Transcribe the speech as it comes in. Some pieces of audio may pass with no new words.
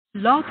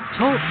Blog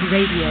Talk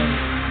Radio.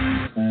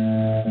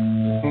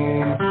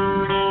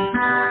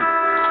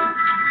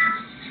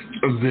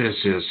 This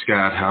is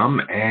Scott Hum,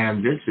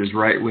 and this is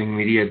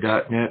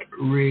RightWingMediaDotNet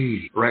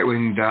Radio.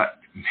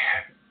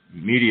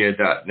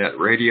 RightWingMediaDotNet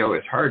Radio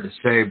is hard to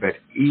say, but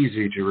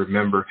easy to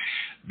remember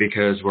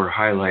because we're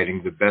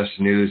highlighting the best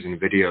news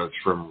and videos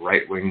from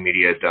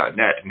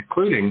RightWingMedia.net,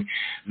 including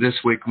this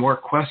week more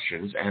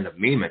questions and a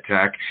meme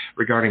attack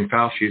regarding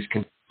Fauci's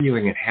continuing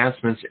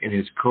enhancements in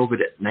his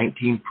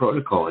COVID-19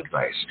 protocol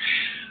advice.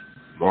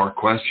 More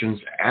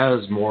questions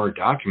as more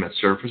documents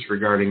surface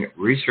regarding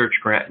research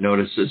grant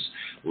notices,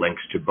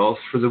 links to both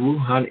for the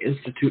Wuhan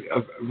Institute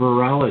of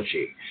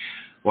Virology.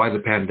 Why the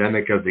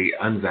pandemic of the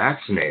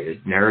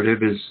unvaccinated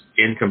narrative is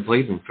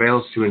incomplete and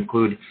fails to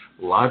include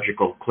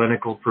logical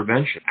clinical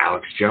prevention.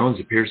 Alex Jones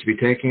appears to be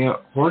taking a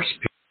horse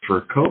pill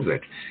for COVID.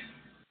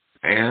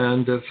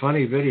 And a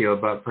funny video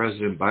about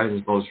President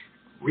Biden's most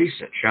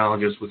recent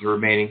challenges with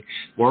remaining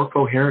more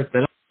coherent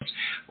than others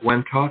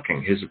when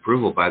talking. His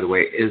approval, by the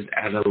way, is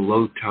at a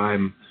low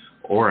time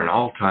or an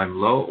all-time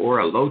low or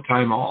a low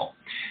time all.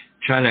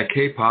 China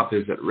K-pop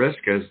is at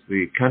risk as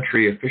the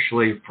country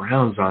officially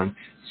frowns on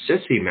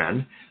sissy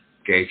men.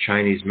 Gay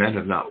Chinese men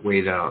have not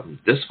weighed out on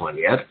this one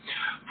yet.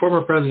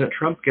 Former President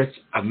Trump gets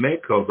a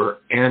makeover,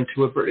 and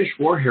to a British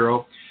war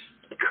hero,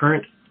 the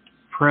current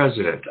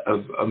president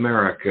of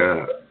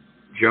America,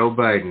 Joe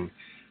Biden,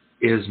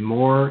 is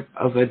more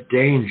of a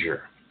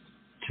danger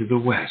to the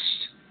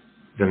West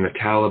than the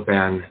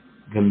Taliban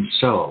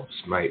themselves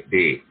might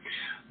be.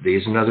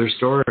 These and other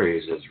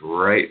stories as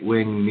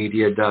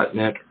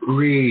RightWingMedia.net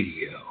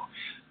Radio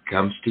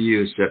comes to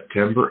you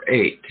September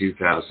 8,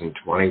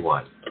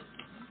 2021.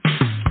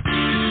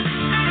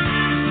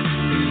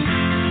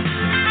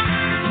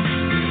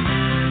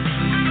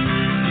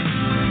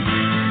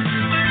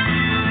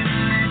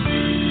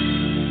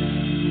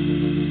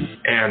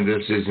 And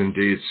this is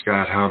indeed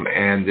Scott Hum,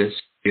 and this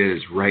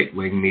is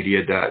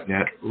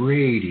RightWingMedia.net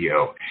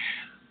Radio.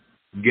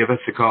 Give us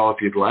a call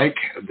if you'd like.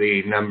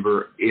 The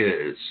number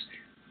is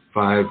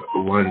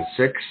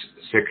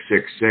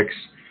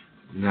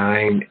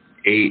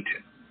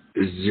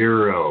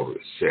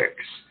 516-666-9806.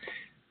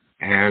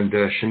 And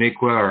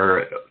Shaniqua,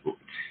 our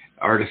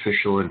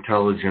artificial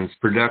intelligence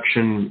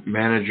production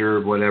manager,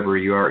 whatever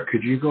you are,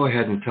 could you go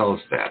ahead and tell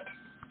us that?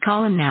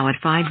 Call him now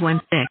at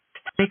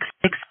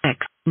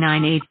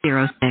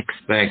 516-666-9806.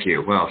 Thank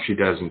you. Well, she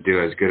doesn't do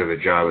as good of a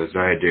job as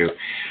I do.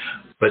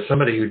 But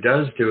somebody who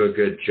does do a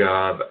good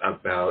job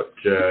about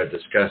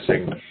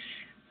discussing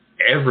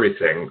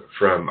everything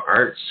from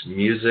arts,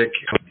 music,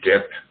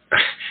 dip,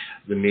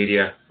 the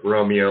media,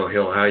 Romeo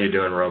Hill. How you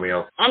doing,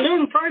 Romeo? I'm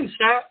doing fine,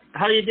 Scott.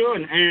 How you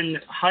doing? And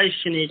hi,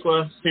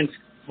 Shaniqua. Since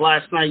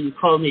last night you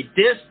called me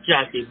disc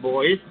jockey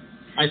boys,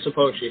 I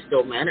suppose you're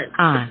still mad at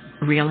me.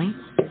 Really?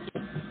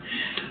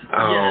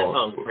 Oh, yeah,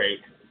 oh, great.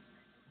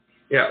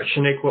 Yeah,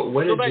 Shaniqua,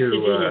 what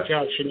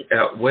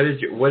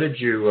did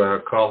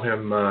you call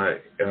him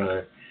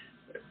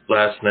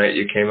last night?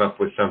 You came up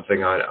with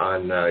something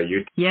on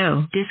YouTube.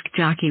 Yo, disc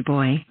jockey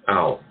boy.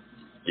 Oh,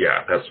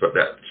 yeah, that's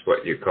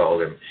what you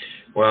called him.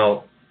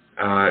 Well,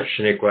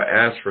 Shaniqua,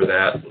 as for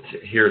that,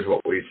 here's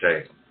what we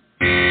say.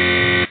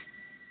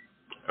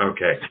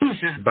 Okay.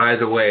 By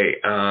the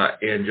way,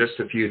 in just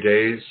a few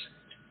days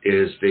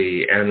is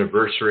the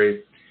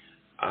anniversary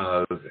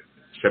of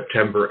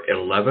September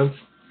 11th.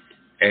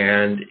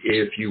 And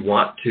if you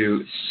want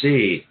to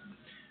see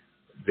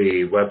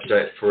the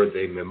website for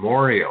the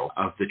memorial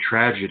of the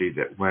tragedy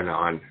that went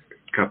on a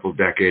couple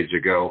decades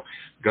ago,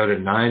 go to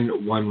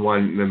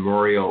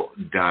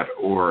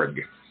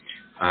 911memorial.org.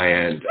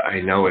 And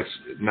I know it's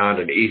not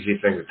an easy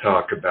thing to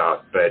talk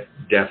about, but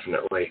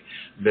definitely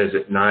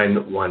visit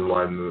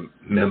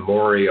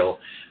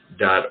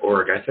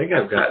 911memorial.org. I think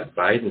I've got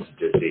Biden's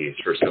disease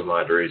for some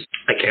odd reason.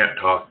 I can't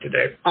talk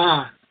today.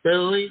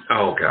 Really?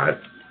 Oh,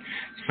 God.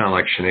 Sound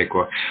like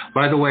Shaniqua.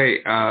 By the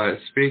way,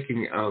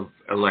 speaking of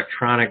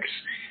electronics,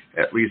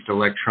 at least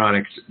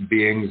electronics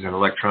beings and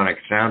electronic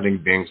sounding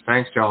beings,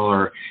 thanks to all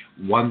our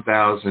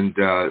 1,000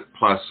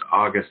 plus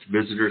August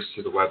visitors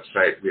to the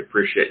website. We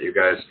appreciate you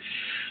guys.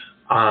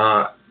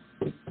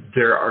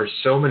 There are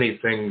so many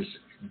things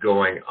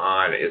going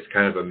on. It's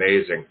kind of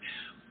amazing.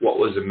 What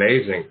was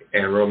amazing,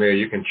 and Romeo,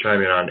 you can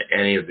chime in on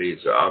any of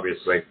these,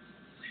 obviously,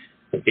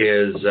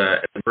 is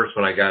the first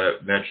one I got to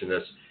mention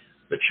this.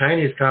 The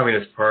Chinese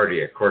Communist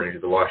Party, according to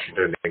the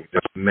Washington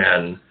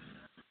men,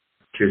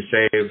 to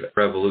save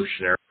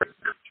revolutionary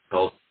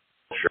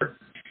culture.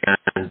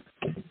 And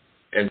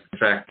in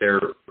fact,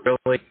 they're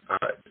really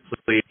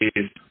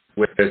pleased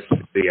with the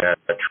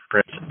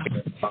trends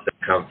that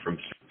come from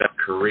South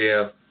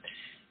Korea.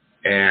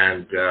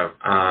 And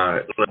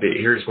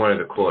here's one of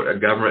the quote. A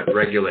government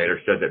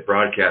regulator said that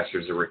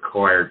broadcasters are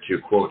required to,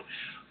 quote,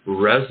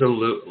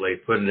 resolutely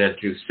put an end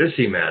to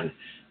sissy men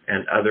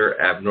and other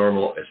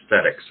abnormal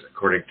aesthetics,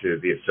 according to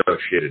the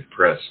Associated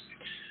Press.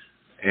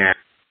 And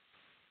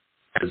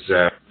as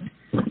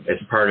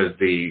part of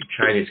the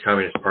Chinese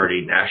Communist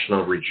Party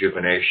National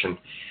Rejuvenation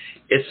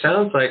it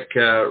sounds like,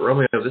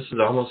 Romeo, this is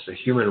almost a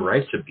human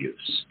rights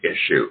abuse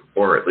issue,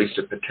 or at least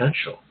a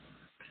potential.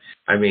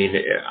 I mean,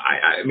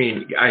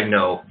 I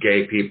know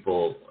gay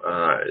people,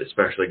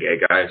 especially gay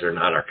guys, are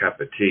not our cup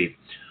of tea.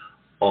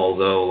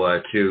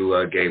 Although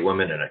two gay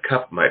women in a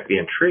cup might be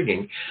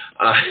intriguing.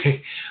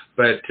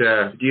 But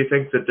do you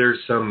think that there's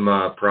some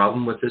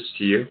problem with this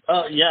to you?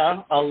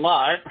 Yeah, a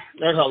lot.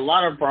 There's a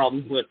lot of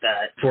problems with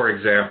that. For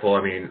example,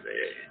 I mean,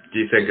 do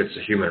you think it's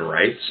a human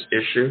rights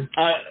issue?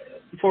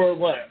 For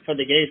what? For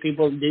the gay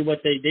people to do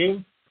what they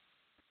do?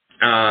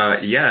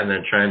 Yeah, and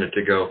then trying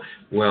to go,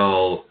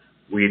 well,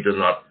 we do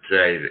not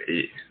say,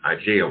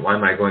 gee, why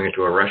am I going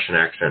into a Russian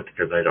accent?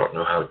 Because I don't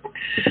know how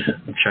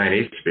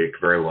Chinese speak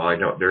very well.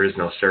 There is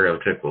no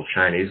stereotypical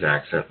Chinese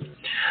accent.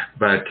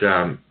 But,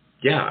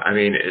 yeah, I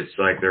mean, it's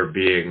like they're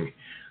being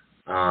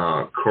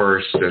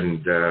coerced,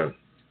 and,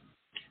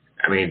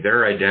 I mean,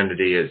 their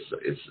identity is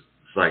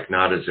like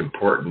not as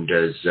important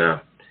as,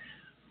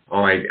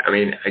 I'm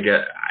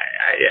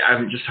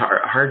just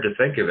hard to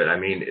think of it. I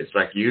mean, it's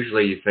like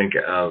usually you think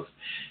of,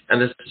 and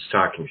this is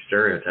talking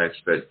stereotypes,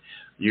 but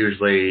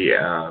usually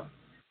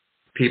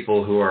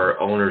people who are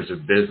owners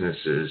of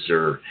businesses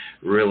or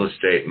real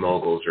estate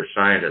moguls or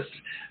scientists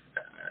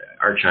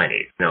are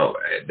Chinese. No,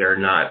 they're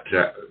not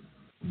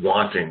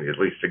wanting, at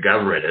least the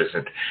government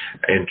isn't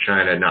in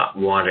China, not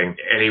wanting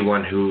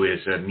anyone who is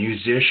a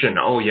musician.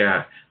 Oh,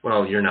 yeah,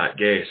 well, you're not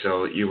gay,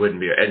 so you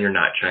wouldn't be, and you're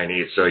not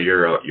Chinese, so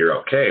you're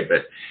okay.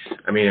 But,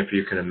 I mean, if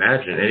you can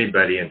imagine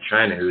anybody in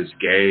China who's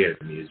gay, as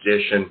a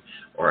musician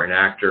or an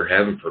actor,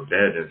 heaven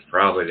forbid, and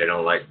probably they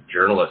don't like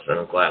journalists, and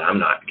I'm glad I'm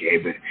not gay,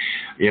 but,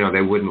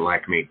 they wouldn't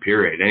like me,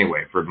 period,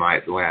 anyway, for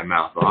the way I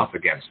mouth off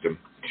against them.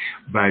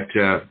 But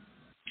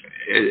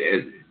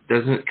it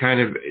doesn't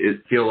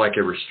it feel like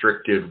a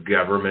restrictive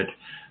government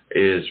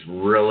is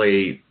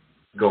really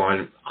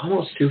going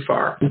almost too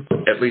far?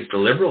 At least the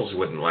liberals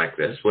wouldn't like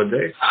this, would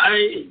they?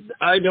 I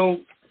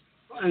don't,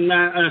 in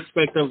that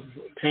aspect of,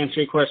 to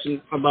answer your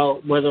question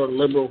about whether a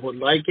liberal would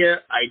like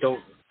it, I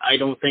don't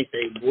think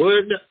they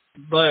would.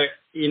 But,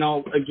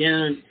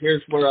 again,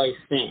 here's where I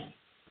stand.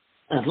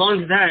 As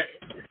long as that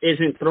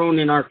isn't thrown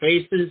in our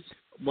faces,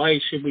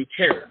 why should we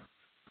care?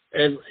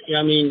 And,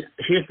 I mean,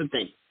 here's the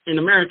thing. In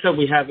America,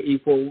 we have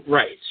equal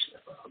rights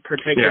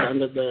protected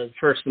under the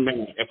First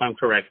Amendment, if I'm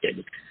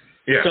corrected.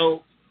 Yeah.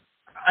 So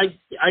I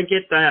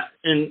get that.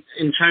 In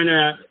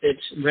China,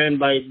 it's ran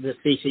by the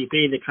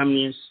CCP, the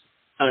Chinese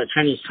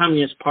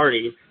Communist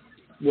Party,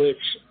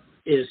 which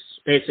is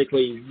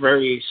basically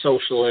very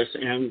socialist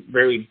and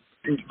very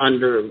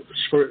under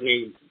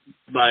scrutiny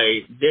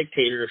by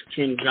dictators,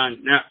 not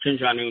Kim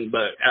Jong-un,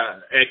 but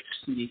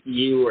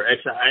XU or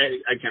XI,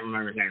 I can't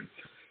remember his name.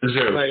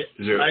 Zhu.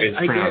 It's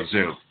pronounced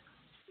Zhu.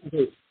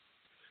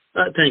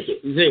 Thank you.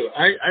 Zhu.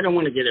 I don't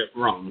want to get it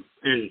wrong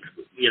and,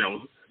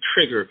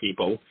 trigger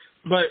people.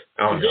 But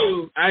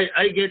Zhu,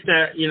 I get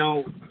that,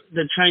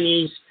 the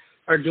Chinese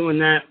are doing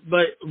that.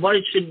 But why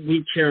should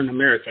we care in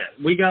America?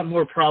 We got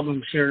more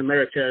problems here in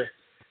America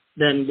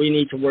than we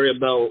need to worry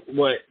about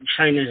what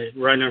China is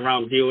running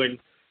around doing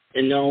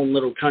in their own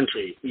little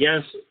country.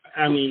 Yes,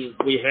 I mean,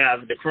 we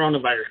have the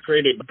coronavirus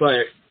created,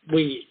 but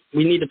we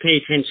need to pay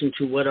attention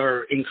to what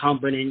our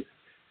incompetent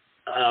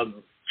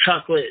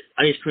chocolate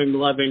ice cream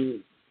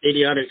loving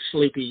idiotic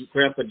sleepy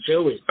Grandpa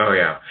Joe is. Oh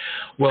yeah.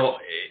 Well,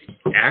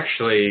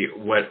 actually,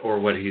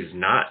 what he's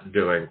not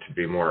doing, to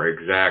be more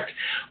exact.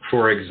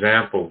 For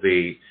example,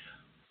 the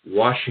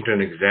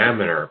Washington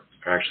Examiner,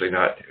 actually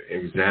not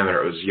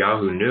Examiner, it was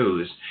Yahoo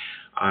News.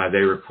 They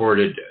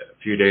reported a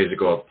few days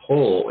ago a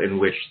poll in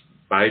which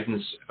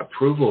Biden's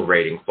approval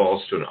rating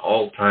falls to an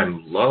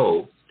all-time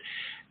low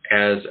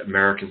as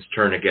Americans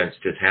turn against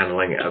his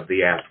handling of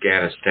the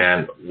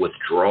Afghanistan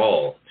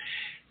withdrawal.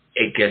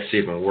 It gets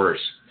even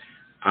worse.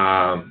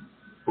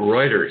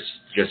 Reuters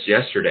just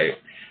yesterday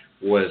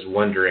was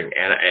wondering,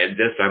 and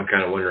this I'm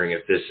kind of wondering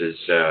if this is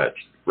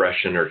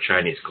Russian or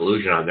Chinese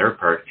collusion on their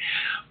part.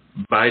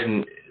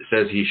 Biden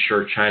says he's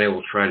sure China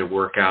will try to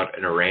work out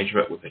an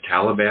arrangement with the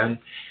Taliban.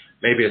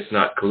 Maybe it's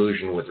not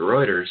collusion with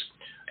Reuters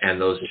and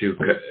those two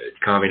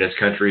communist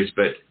countries,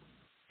 but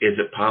is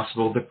it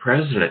possible the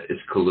president is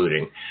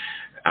colluding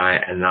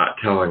and not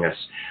telling us?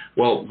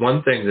 Well,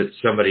 one thing that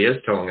somebody is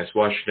telling us,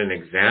 Washington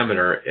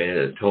Examiner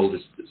told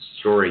us the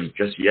story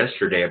just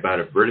yesterday about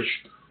a British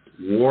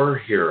war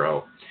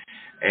hero,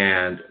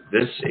 and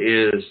this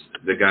is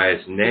the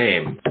guy's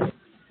name.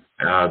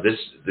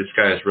 This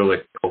guy is really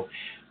cool.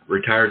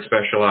 Retired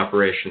Special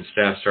Operations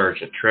Staff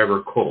Sergeant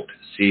Trevor Colt,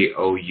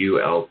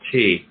 Coult,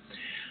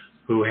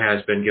 who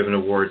has been given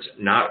awards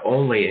not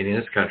only in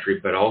his country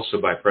but also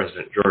by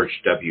President George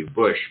W.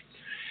 Bush,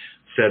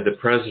 said that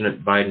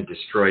President Biden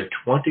destroyed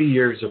 20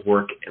 years of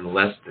work in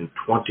less than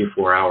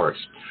 24 hours.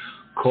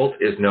 Colt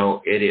is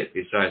no idiot.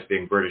 Besides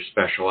being British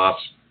Special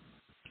Ops,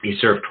 he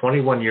served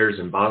 21 years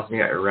in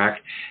Bosnia, Iraq,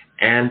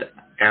 and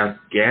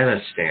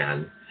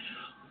Afghanistan.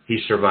 He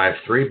survived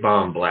 3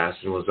 bomb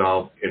blasts and was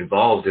all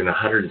involved in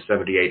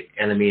 178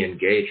 enemy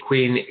engaged.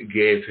 Queen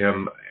gave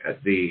him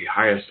the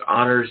highest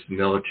honors, the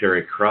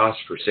Military Cross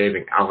for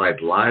saving Allied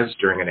lives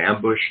during an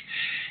ambush,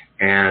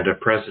 and a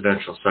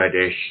presidential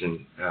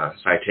citation,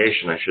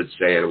 I should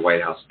say, at a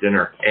White House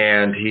dinner.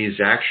 And he's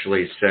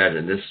actually said,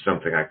 and this is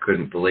something I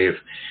couldn't believe,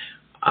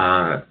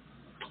 of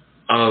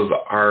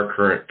our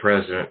current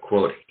president,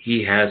 quote,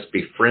 "He has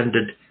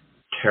befriended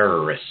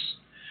terrorists.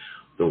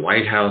 The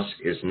White House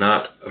is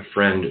not a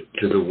friend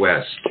to the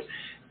West.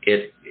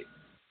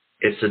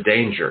 It's a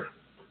danger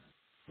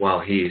while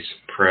he's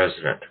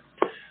president,"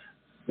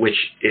 which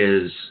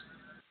is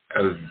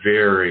a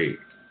very,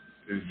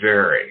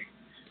 very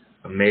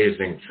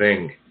amazing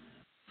thing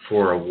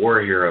for a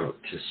war hero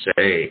to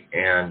say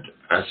and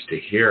us to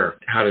hear.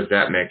 How does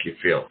that make you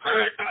feel?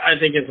 I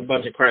think it's a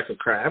bunch of crack of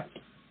crap.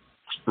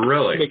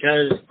 Really?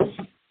 Because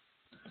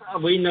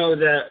we know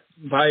that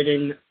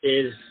Biden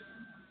is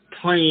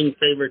playing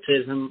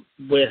favoritism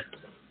with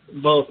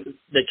both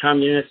the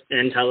communists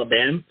and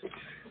Taliban.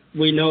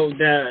 We know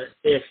that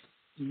if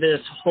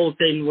this whole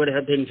thing would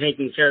have been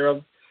taken care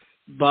of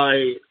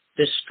by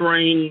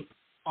destroying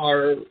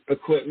our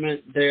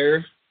equipment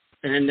there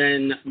and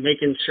then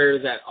making sure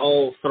that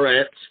all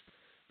threats,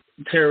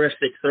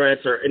 terroristic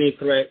threats or any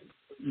threat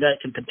that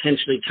could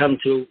potentially come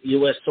to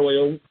U.S.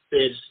 soil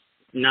is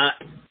not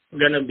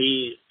going to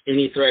be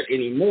any threat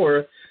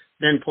anymore,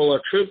 then pull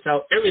our troops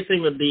out,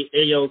 everything would be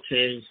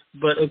A-OK.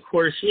 But, of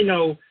course, you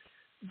know,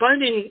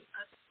 Biden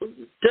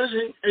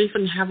doesn't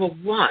even have a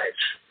watch,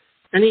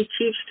 and he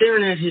keeps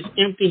staring at his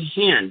empty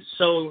hands.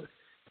 So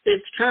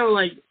it's kind of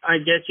like, I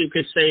guess you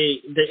could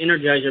say, the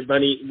Energizer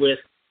Bunny with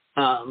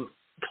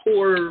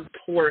poor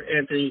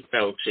Anthony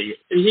Fauci.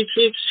 He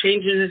keeps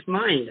changing his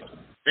mind.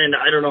 And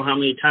I don't know how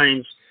many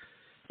times,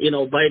 you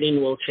know,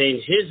 Biden will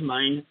change his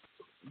mind,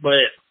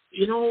 but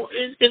you know,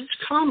 it's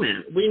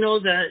common. We know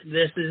that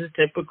this is a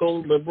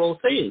typical liberal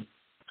thing.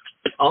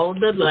 All of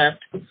the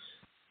left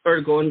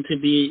are going to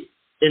be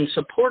in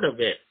support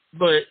of it,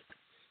 but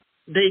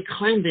they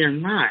claim they're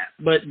not.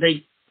 But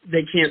they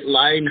can't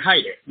lie and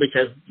hide it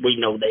because we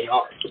know they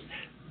are.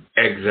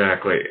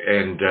 Exactly.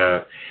 And,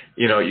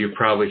 you know, you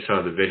probably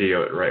saw the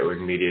video at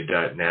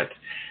RightWingMedia.net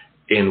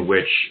in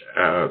which,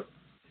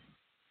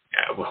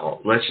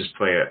 well, let's just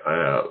play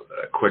a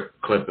quick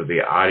clip of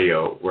the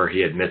audio where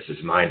he admits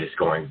his mind is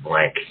going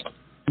blank.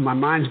 My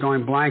mind's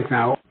going blank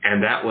now.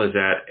 And that was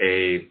at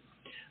a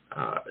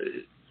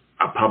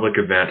public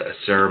event, a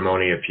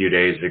ceremony a few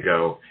days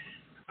ago.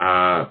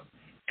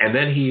 And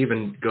then he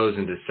even goes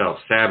into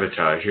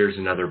self-sabotage. Here's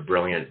another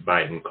brilliant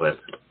Biden clip.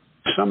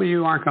 Some of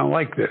you aren't going to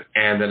like this.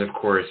 And then, of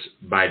course,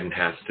 Biden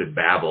has to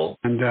babble.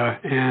 And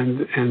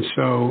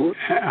so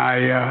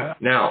I...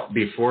 Now,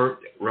 before,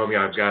 Romeo,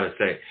 I've got to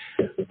say,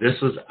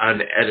 this was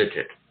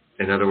unedited.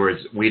 In other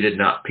words, we did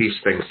not piece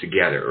things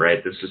together,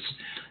 right? This is,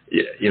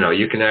 you know,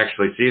 you can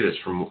actually see this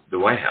from the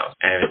White House.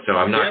 And so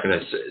I'm not going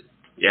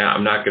to,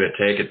 I'm not going to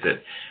take it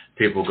that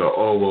people go,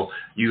 oh, well,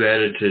 you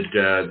edited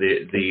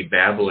the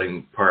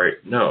babbling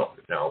part. No,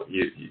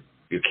 you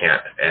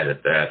can't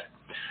edit that.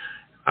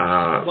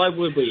 Why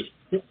would we?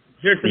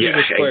 Here's the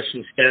biggest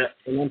question, Scott.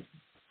 And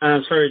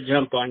I'm sorry to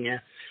jump on you,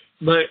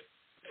 but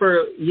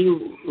for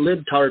you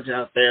libtards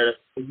out there,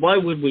 why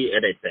would we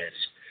edit this?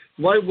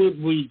 Why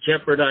would we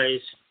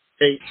jeopardize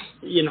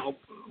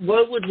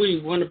why would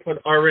we want to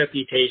put our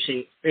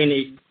reputation in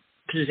a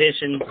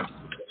position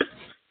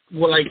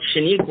like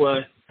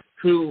Shaniqua,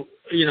 who,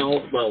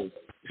 well,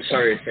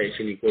 sorry to say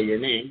Shaniqua, your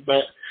name,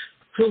 but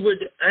who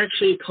would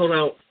actually put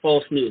out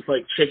false news,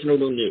 like Chicken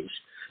Noodle News?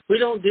 We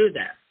don't do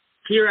that.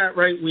 Here at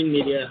Right Wing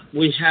Media,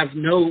 we have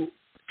no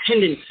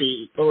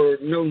tendency or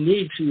no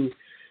need to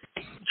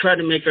try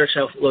to make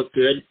ourselves look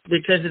good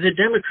because the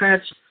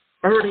Democrats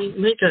already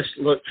make us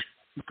look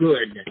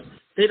good.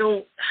 They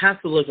don't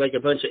have to look like a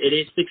bunch of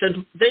idiots because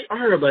they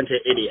are a bunch of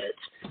idiots.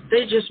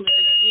 They just make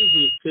it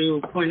easy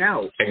to point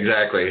out.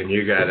 Exactly, and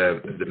you got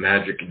the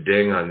magic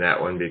ding on that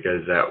one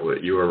because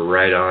you were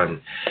right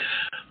on.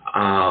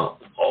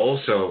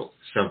 Also,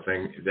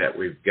 something that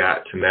we've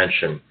got to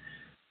mention,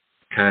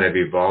 kind of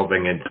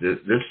evolving into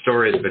this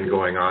story has been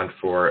going on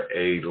for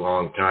a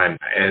long time,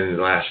 and in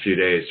the last few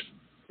days,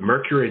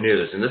 Mercury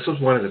News, and this was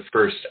one of the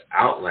first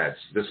outlets,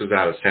 this was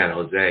out of San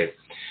Jose,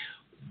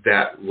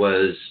 that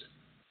was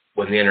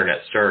when the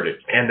internet started,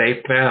 and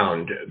they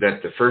found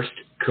that the first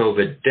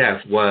COVID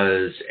death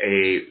was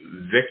a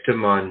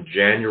victim on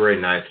January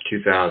 9th,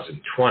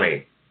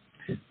 2020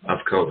 of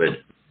COVID,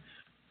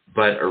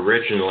 but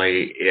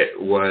originally it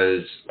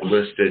was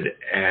listed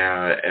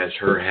as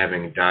her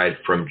having died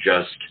from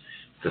just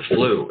the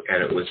flu,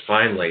 and it was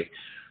finally,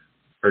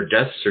 her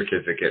death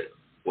certificate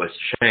was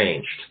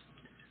changed.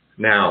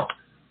 Now,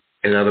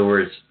 in other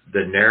words,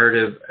 the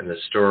narrative and the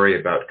story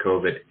about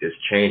COVID is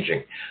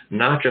changing.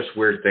 Not just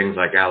weird things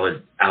like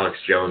Alex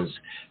Jones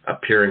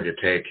appearing to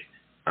take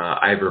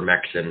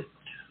ivermectin,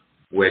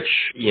 which,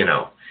 he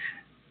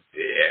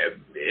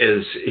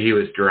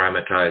was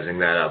dramatizing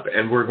that up.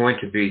 And we're going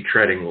to be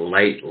treading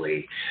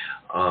lightly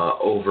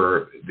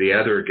over the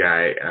other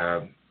guy,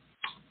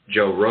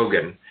 Joe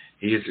Rogan,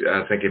 he's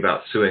thinking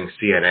about suing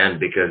CNN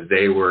because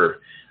they were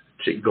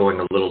going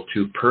a little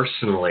too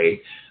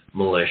personally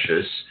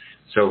malicious.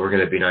 So we're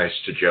going to be nice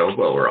to Joe.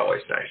 Well, we're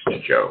always nice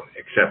to Joe,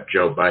 except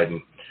Joe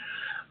Biden.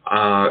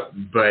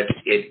 But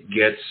it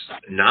gets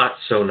not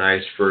so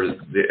nice for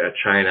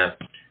China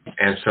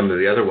and some of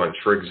the other ones.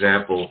 For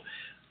example,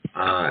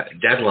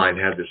 Deadline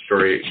had the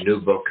story, new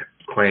book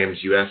claims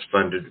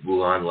U.S.-funded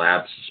Wuhan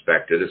lab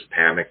suspected as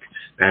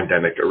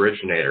pandemic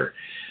originator.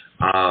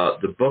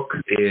 The book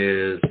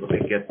is, let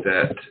me get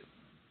that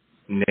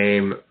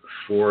name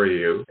for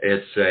you.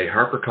 It's a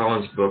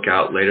HarperCollins book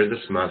out later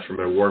this month from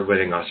an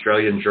award-winning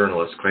Australian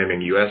journalist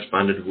claiming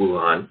U.S.-funded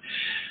Wuhan,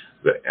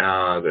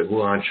 the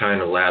Wuhan,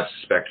 China lab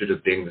suspected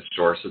of being the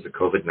source of the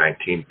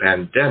COVID-19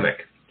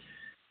 pandemic.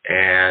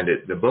 And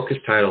the book is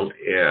titled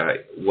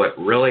What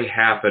Really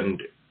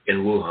Happened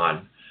in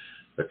Wuhan,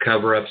 The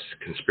Cover-Ups,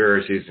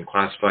 Conspiracies, and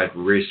Classified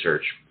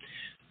Research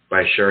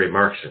by Sherry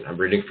Markson. I'm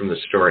reading from the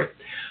story.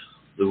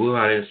 The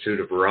Wuhan Institute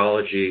of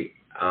Virology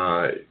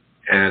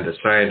and the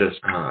scientist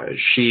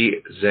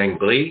Shi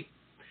Zhengli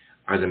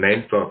are the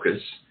main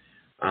focus.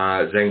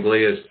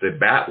 Zhengli is the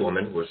bat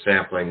woman, was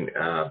sampling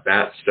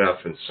bat stuff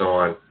and so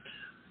on,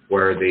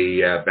 where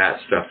the bat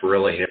stuff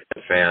really hit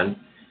the fan.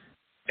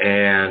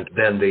 And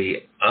then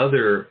the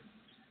other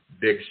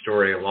big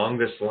story along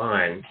this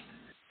line,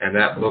 and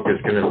that book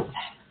is going to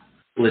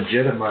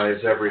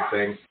legitimize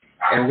everything.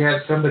 And we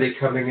have somebody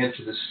coming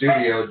into the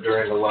studio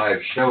during a live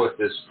show at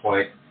this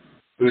point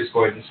who's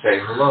going to say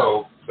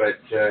hello, but...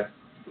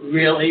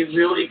 really,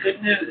 really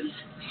good news.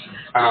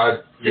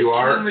 The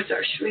tumors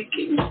are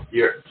shrinking.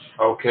 You're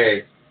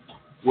okay.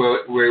 Well,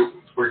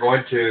 we're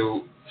going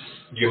to...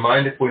 Do you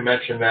mind if we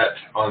mention that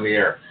on the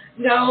air?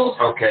 No.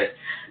 Okay.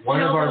 One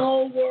the of our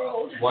whole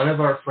world. One of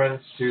our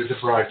friends to the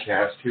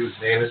broadcast, whose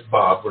name is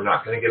Bob, we're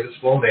not going to give his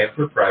full name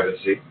for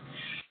privacy,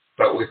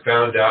 but we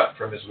found out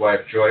from his wife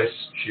Joyce,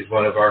 she's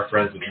one of our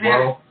friends as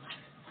well,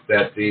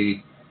 that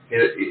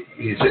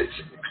he's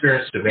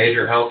experienced a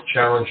major health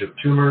challenge of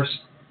tumors,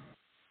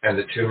 and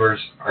the tumors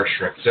are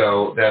shrinking.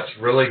 So that's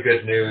really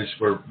good news.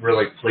 We're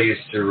really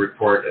pleased to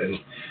report, and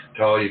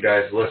to all you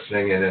guys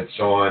listening and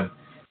so on. In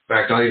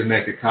fact, I'll even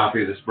make a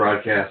copy of this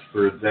broadcast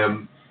for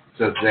them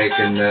so that they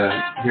can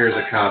hear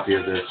the copy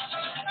of this.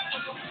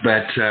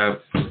 But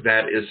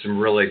that is some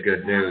really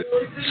good news.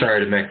 Sorry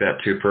to make that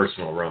too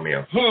personal,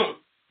 Romeo.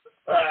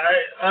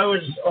 I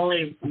was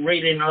only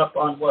reading up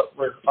on what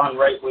was on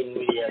Right Wing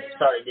Media.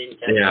 Sorry, didn't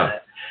catch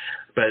that.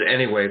 But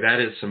anyway, that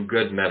is some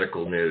good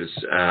medical news.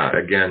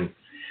 Again,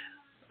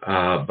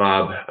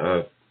 Bob,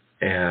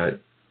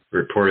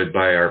 reported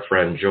by our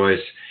friend Joyce,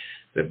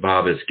 that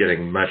Bob is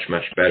getting much,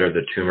 much better.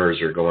 The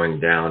tumors are going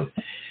down.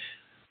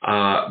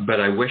 But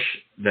I wish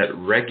that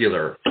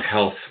regular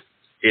health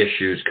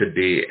issues could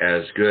be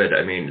as good.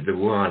 I mean, the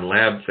Wuhan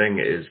lab thing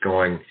is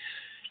going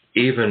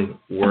even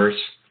worse.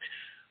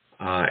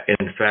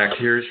 In fact,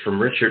 here's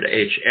from Richard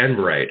H.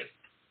 Enright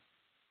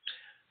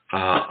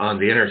on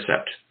The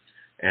Intercept.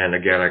 And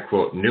again, I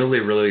quote, newly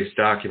released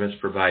documents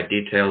provide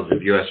details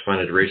of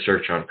U.S.-funded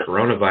research on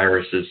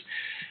coronaviruses,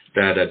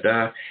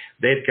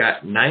 They've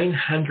got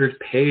 900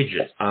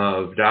 pages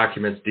of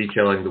documents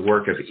detailing the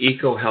work of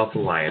EcoHealth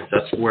Alliance.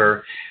 That's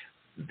where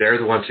they're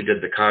the ones who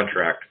did the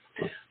contract.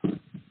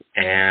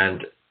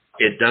 And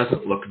it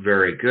doesn't look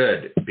very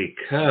good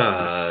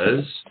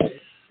because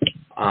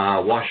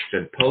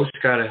Washington Post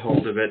got a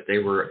hold of it. They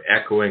were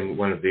echoing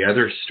one of the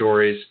other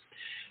stories.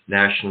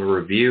 National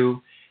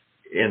Review,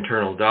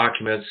 internal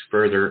documents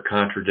further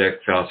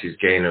contradict Fauci's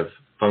gain of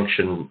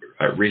function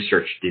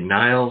research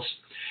denials.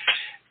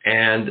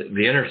 And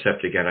The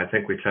Intercept, again, I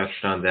think we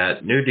touched on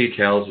that. New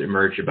details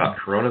emerge about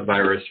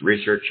coronavirus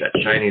research at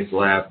Chinese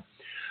lab.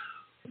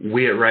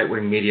 We at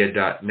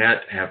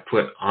RightWingMedia.net have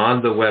put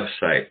on the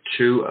website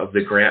 2 of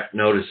the grant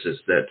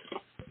notices that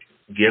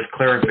give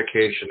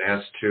clarification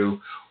as to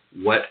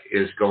what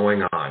is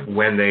going on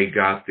when they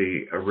got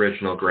the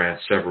original grant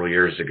several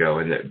years ago,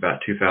 in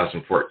about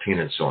 2014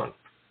 and so on.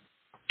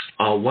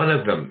 One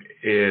of them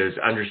is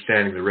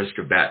understanding the risk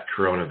of bat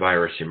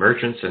coronavirus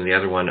emergence, and the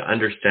other one,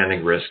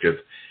 understanding risk of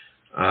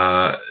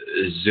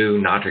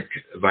zoonotic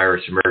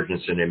virus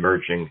emergence in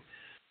emerging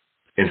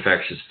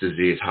infectious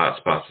disease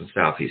hotspots in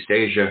Southeast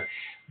Asia.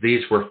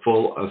 These were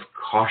full of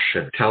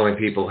caution, telling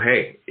people,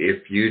 hey,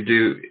 if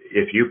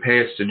you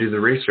pay us to do the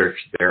research,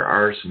 there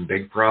are some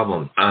big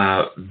problems.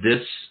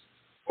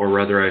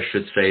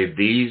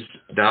 These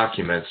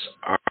documents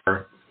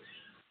are,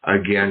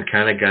 again,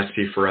 kind of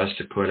gutsy for us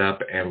to put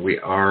up, and we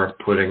are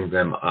putting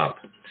them up.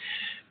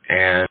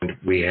 And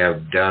we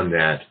have done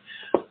that.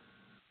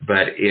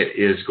 But it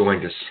is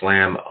going to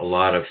slam a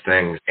lot of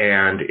things,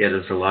 and it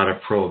is a lot of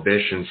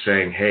prohibition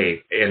saying,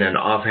 hey, in an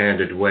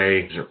offhanded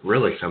way, isn't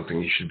really something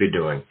you should be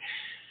doing.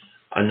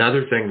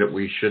 Another thing that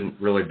we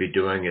shouldn't really be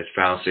doing is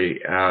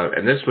Fauci,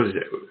 and this was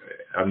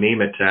a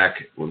meme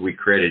attack we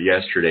created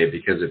yesterday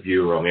because of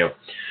you, Romeo.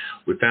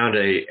 We found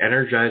a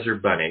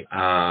Energizer bunny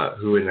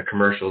who in the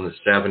commercial in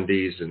the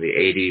 70s and the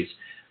 80s,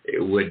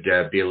 it would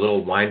be a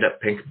little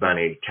wind-up pink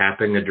bunny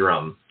tapping a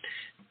drum.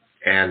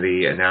 and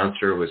the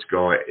announcer is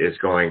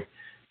going,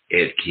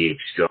 it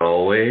keeps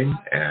going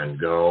and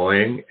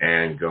going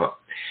and going.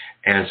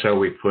 And so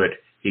we put,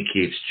 he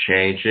keeps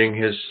changing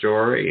his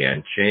story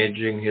and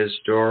changing his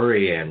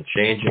story and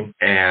changing.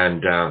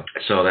 And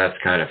so that's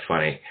kind of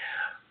funny.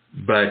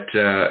 But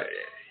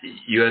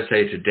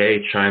USA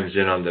Today chimes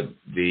in on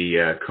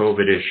the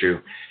COVID issue.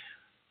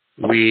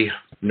 We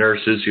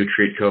nurses who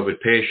treat COVID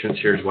patients,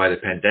 here's why the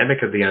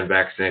pandemic of the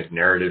unvaccinated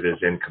narrative is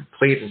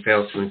incomplete and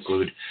fails to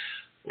include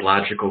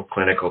logical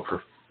clinical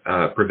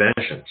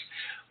preventions.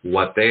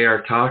 What they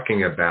are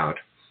talking about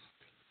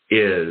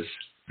is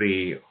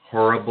the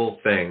horrible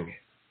thing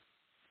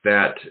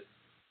that,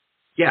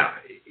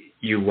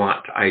 you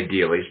want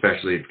ideally,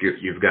 especially if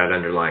you've got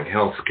underlying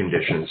health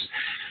conditions,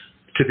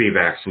 to be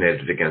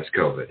vaccinated against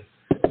COVID.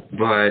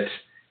 But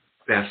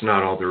that's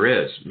not all there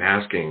is.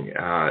 Masking,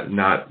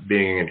 not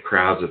being in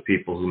crowds of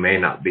people who may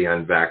not be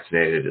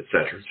unvaccinated, et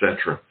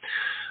cetera,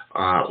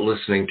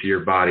 listening to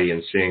your body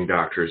and seeing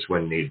doctors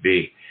when need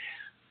be.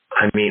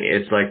 I mean,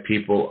 it's like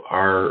people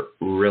are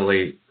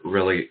really,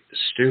 really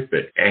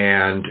stupid.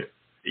 And,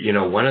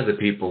 one of the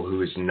people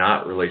who is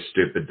not really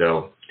stupid,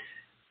 though,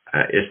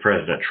 is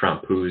President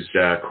Trump, who's,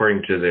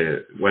 according to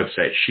the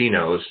website She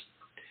Knows,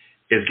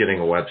 is getting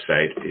a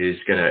website.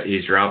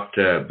 He's dropped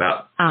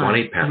about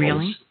 20 pounds.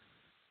 Really?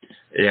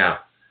 Yeah.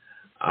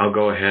 I'll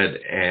go ahead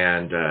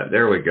and,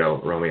 there we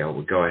go, Romeo.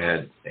 We'll go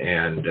ahead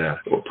and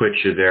we'll put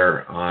you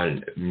there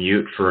on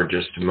mute for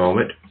just a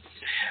moment.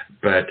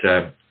 But,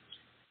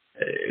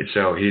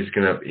 so he is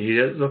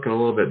looking a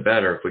little bit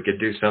better. If we could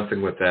do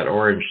something with that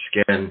orange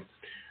skin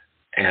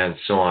and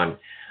so on.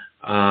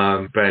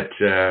 But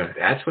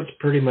that's what's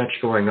pretty much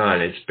going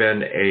on. It's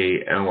been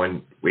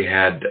when we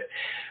had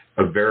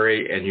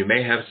and you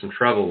may have some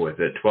trouble with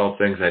it, 12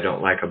 Things I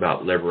Don't Like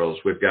About Liberals.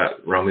 We've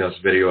got Romeo's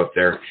video up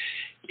there.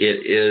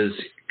 It is,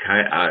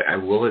 I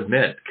will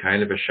admit,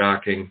 kind of a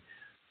shocking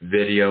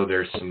video.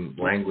 There's some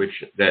language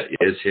that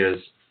is his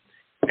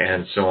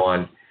and so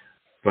on.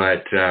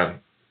 But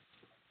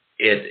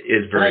it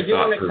is very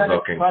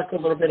thought-provoking. Talk a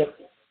little bit of,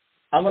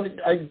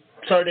 I'm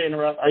sorry to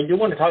interrupt. I do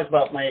want to talk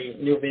about my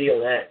new video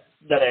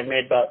that I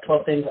made about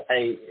 12 things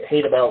I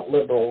hate about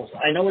liberals.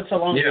 I know it's a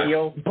long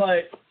video,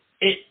 but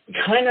it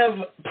kind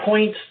of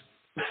points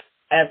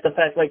at the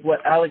fact, like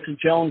what Alex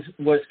Jones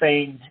was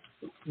saying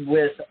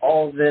with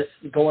all this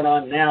going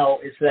on now,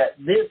 is that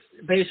this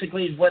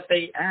basically is what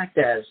they act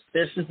as.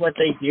 This is what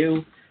they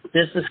do.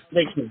 This is how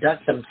they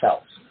conduct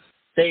themselves.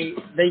 They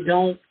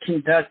don't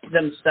conduct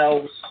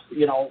themselves,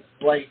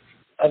 like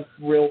a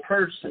real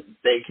person.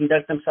 They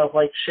conduct themselves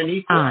like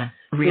Shaniqua.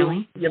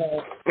 Really? Who,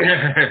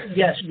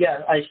 yes,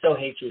 I still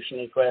hate you,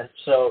 Shaniqua,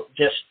 so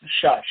just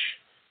shush.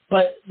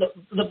 But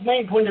the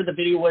main point of the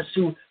video was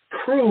to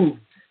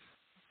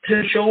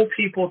show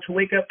people, to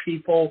wake up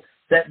people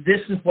that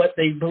this is what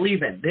they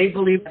believe in. They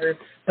believe in it,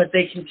 but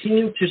they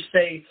continue to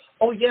say,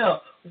 oh, yeah,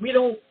 we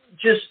don't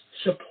just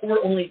support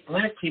only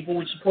black people,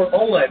 we support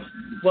all lives.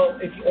 Well,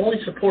 if you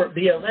only support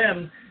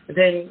BLM,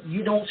 then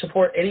you don't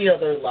support any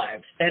other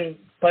lives. And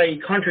by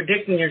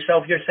contradicting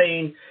yourself, you're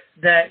saying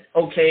that,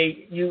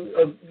 okay,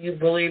 you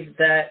believe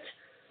that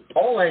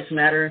all lives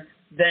matter,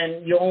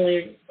 then you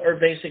only are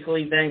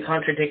basically then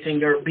contradicting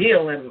your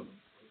BLM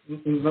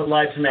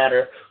lives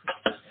matter.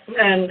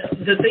 And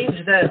the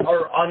things that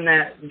are on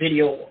that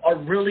video are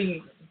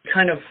really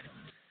kind of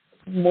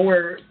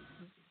more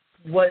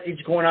what is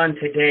going on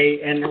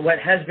today and what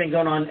has been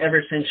going on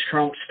ever since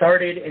Trump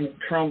started and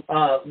Trump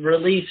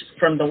released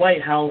from the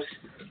White House.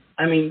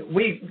 I mean,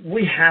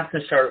 we have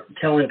to start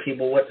telling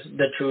people what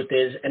the truth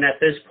is. And at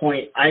this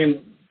point, I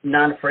am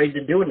not afraid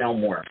to do it no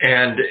more.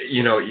 And,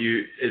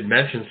 you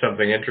mentioned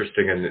something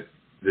interesting in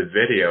the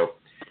video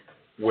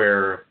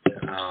where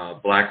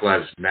Black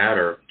Lives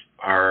Matter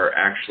are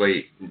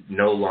actually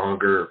no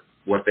longer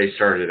what they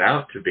started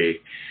out to be.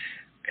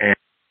 And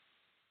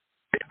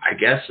I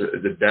guess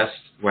the best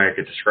way I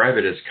could describe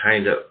it is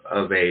kind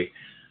of a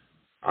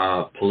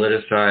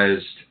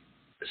politicized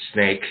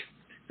snake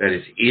that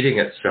is eating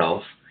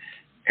itself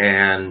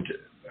and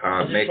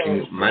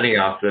making money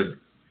off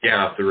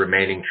the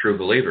remaining true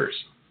believers.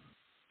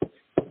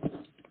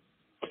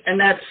 And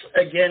that's,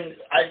 again,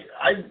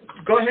 I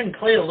go ahead and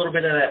play a little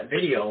bit of that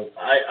video.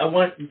 I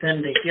want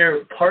them to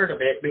hear part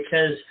of it,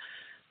 because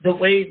the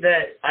way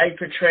that I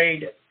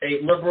portrayed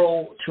a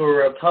liberal to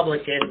a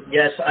Republican,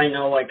 yes, I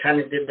know I kind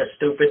of did the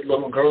stupid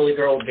little girly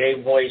girl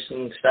gay voice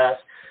and stuff,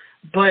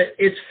 but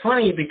it's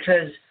funny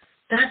because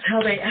that's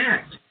how they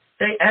act.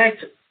 They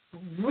act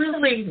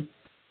really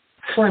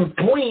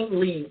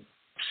flamboyantly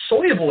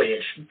soy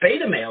boyish,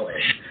 beta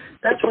male-ish.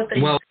 That's what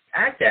they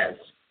act as.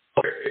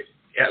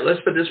 Yeah, let's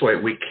put it this way.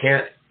 We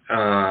can't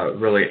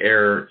really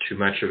air too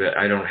much of it.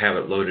 I don't have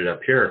it loaded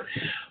up here.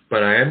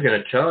 But I am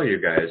going to tell you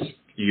guys,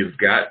 you've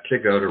got to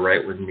go to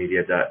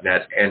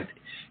RightWingMedia.net. And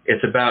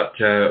it's about,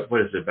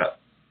 about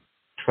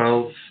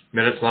 12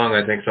 minutes long,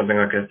 I think, something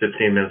like that,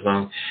 15 minutes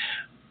long.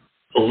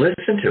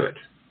 Listen to it.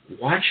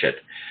 Watch it.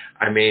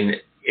 I mean,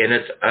 in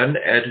its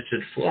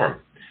unedited form.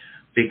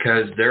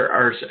 Because there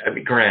are,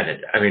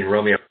 granted,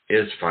 Romeo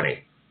is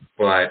funny.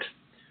 but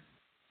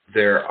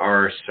there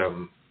are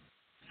some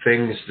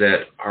things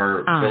that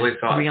are really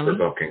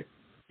thought-provoking. Really?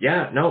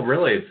 Yeah, no,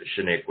 really,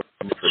 Shanique.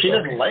 She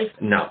doesn't like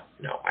it? No,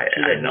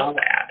 I know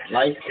that.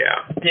 Like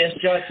Disc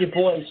Jockey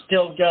Boy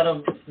still got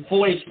a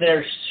voice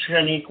there,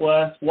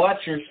 Shaniqua.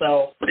 Watch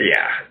yourself.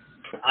 Yeah.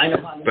 I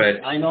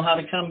know how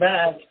to come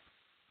back.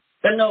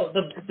 But no,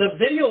 the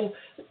video,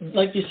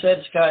 like you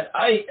said, Scott,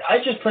 I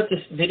just put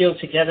this video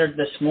together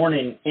this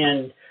morning,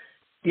 and,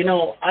 you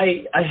know,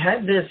 I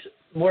had this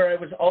where I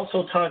was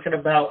also talking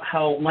about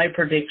how my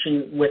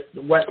prediction with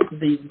what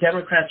the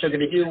Democrats are going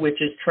to do, which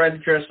is try to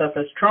dress up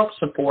as Trump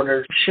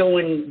supporters,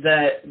 showing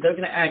that they're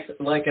going to act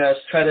like us,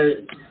 try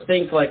to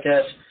think like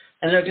us,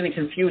 and they're going to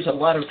confuse a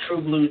lot of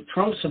true blue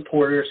Trump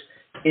supporters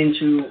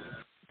into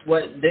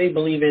what they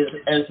believe is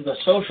as the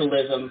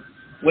socialism,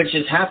 which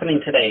is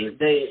happening today.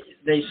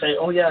 They say,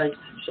 oh, yeah, I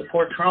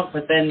support Trump,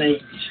 but then they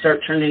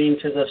start turning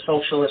into the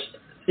socialist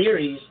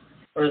theories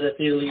or the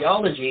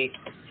theology.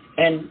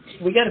 And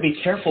we got to be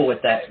careful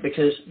with that,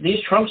 because these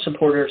Trump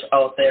supporters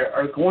out there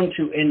are going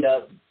to end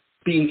up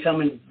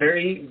becoming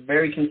very,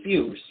 very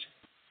confused.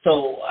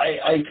 So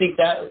I think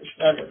that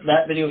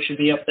video should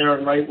be up there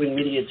on Right Wing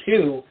Media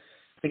too,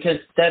 because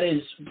that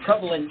is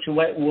prevalent to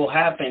what will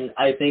happen,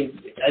 I think.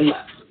 And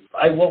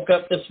I woke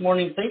up this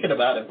morning thinking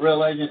about it,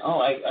 realizing,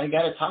 I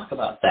got to talk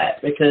about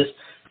that, because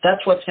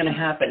that's what's going to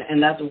happen,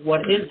 and that's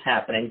what is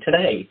happening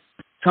today.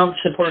 Trump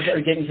supporters are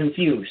getting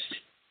confused.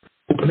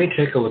 Let me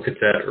take a look at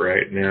that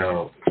right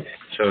now.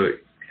 So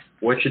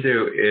what you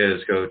do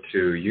is go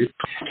to YouTube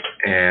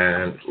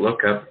and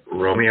look up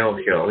Romeo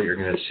Hill. You're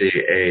going to see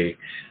a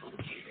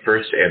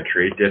first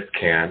entry,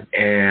 DipCan,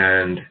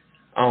 and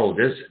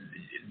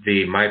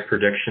my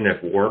prediction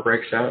if war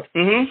breaks out?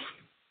 Mm-hmm.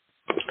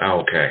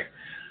 Okay.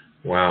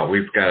 Wow,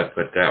 we've got to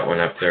put that one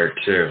up there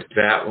too.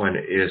 That one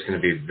is going to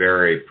be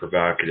very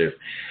provocative.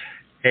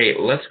 Hey,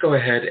 let's go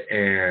ahead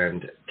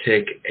and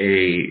take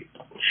a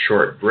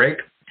short break.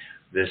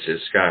 This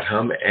is Scott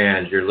Humm,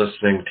 and you're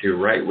listening to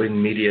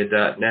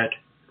RightWingMedia.net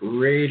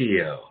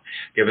Radio.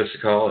 Give us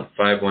a call at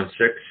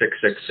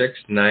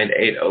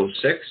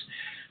 516-666-9806.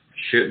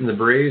 Shooting the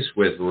Breeze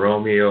with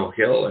Romeo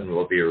Hill, and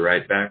we'll be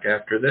right back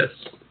after this.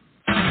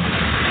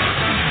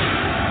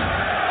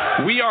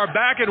 We are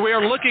back, and we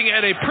are looking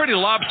at a pretty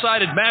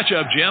lopsided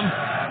matchup, Jim.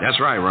 That's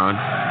right, Ron.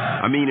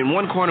 I mean, in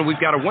one corner, we've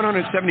got a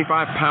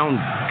 175-pound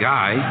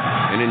guy,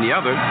 and in the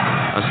other,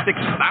 a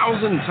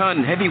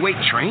 6,000-ton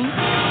heavyweight train.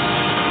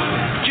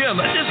 Jim,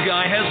 this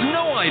guy has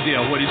no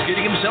idea what he's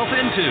getting himself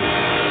into.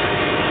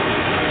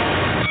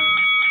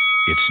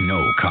 It's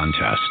no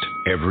contest.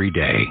 Every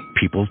day,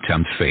 people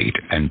tempt fate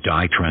and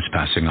die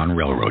trespassing on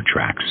railroad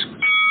tracks.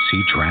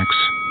 See tracks,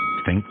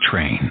 think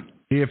train.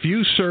 If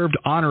you served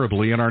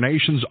honorably in our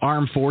nation's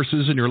armed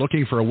forces and you're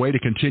looking for a way to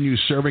continue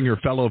serving your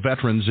fellow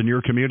veterans in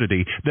your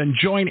community, then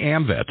join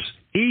AMVETS.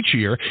 Each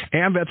year,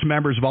 AMVETS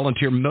members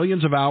volunteer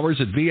millions of hours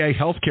at VA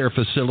healthcare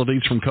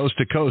facilities from coast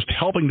to coast,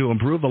 helping to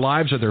improve the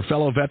lives of their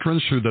fellow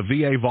veterans through the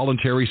VA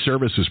Voluntary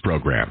Services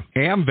Program.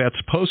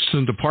 AMVETS posts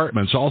and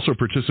departments also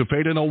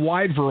participate in a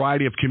wide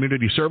variety of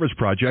community service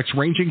projects,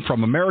 ranging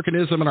from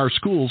Americanism in our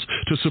schools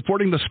to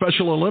supporting the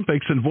Special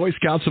Olympics and Boy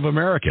Scouts of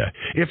America.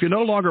 If you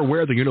no longer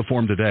wear the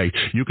uniform today,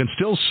 you can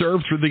still serve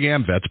through the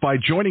AMVETS by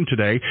joining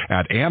today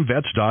at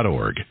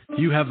amvets.org.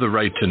 You have the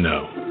right to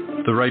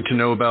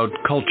know about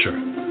culture,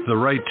 the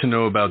right to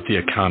know about the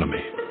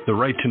economy, the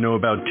right to know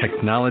about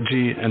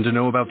technology, and to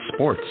know about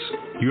sports.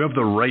 You have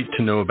the right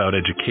to know about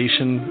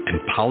education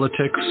and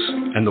politics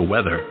and the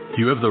weather.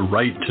 You have the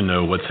right to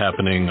know what's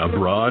happening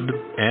abroad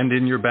and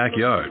in your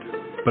backyard.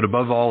 But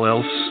above all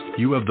else,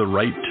 you have the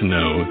right to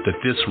know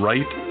that this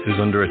right is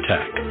under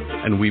attack,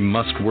 and we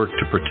must work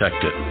to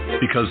protect it.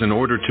 Because in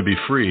order to be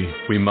free,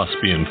 we must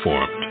be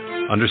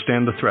informed.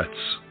 Understand the threats.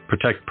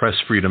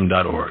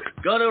 ProtectPressFreedom.org.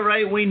 Go to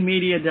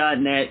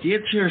RightWingMedia.net.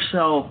 Get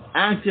yourself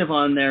active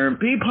on there.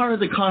 Be part of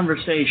the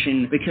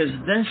conversation, because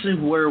this is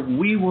where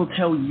we will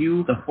tell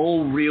you the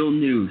whole real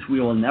news.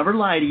 We will never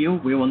lie to you.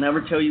 We will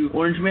never tell you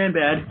Orange Man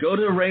bad. Go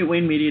to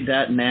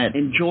RightWingMedia.net.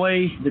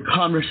 Enjoy the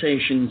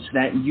conversations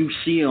that you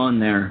see on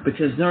there,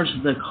 because there's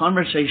the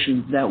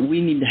conversations that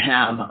we need to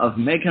have of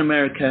making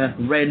America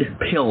red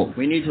pill.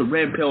 We need to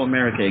red pill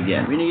America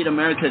again. We need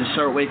America to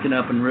start waking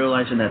up and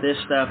realizing that this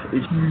stuff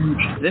is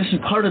huge. This is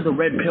part of the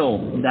red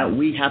pill that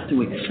we have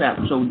to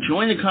accept. So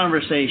join the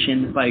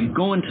conversation by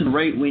going to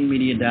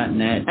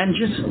RightWingMedia.net and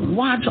just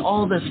watch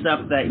all the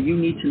stuff that you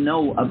need to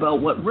know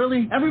about what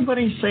really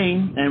everybody's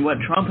saying and what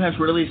Trump has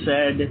really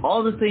said,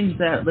 all the things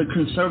that the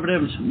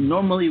conservatives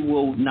normally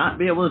will not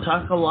be able to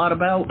talk a lot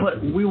about,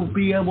 but we will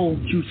be able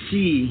to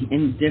see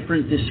in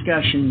different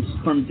discussions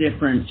from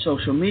different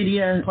social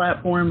media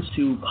platforms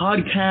to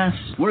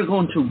podcasts. We're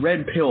going to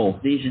red pill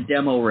these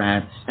demo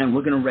rats, and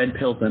we're going to red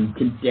pill them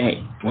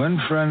today. When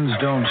friends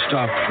don't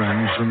stop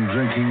friends from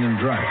drinking and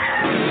driving,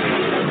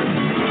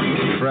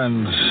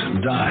 friends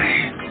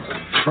die.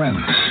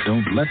 Friends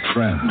don't let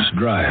friends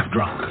drive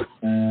drunk.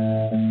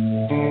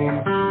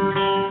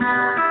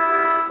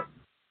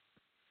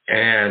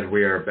 And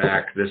we are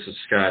back. This is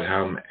Scott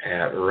Hum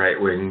at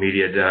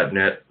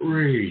RightWingMediaDotNet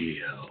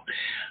Radio.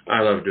 I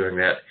love doing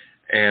that.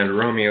 And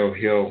Romeo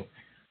Hill,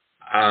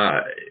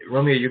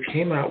 Romeo, you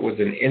came out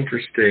with an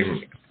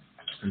interesting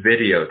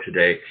video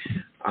today.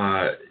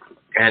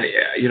 And,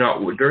 you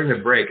know, during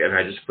the break, and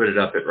I just put it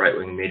up at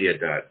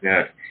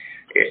RightWingMedia.net,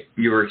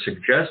 you were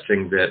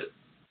suggesting that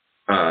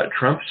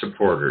Trump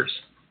supporters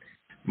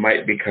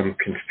might become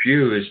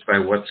confused by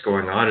what's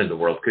going on in the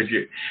world. Could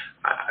you,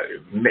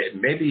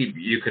 maybe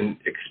you can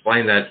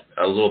explain that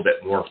a little bit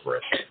more for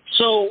us?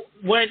 So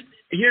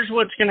here's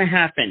what's going to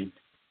happen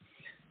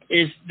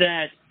is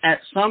that at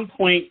some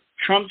point,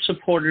 Trump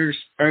supporters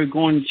are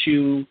going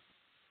to,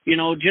 you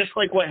know, just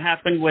like what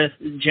happened with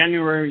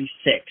January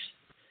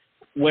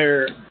 6th,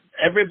 where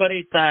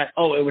everybody thought,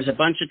 oh, it was a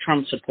bunch of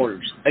Trump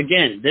supporters.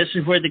 Again, this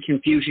is where the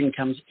confusion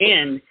comes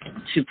in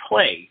to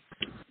play.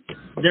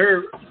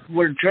 They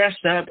were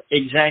dressed up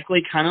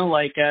exactly kind of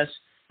like us.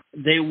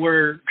 They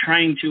were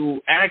trying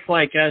to act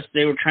like us.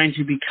 They were trying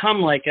to become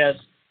like us,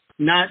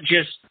 not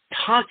just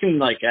talking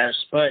like us,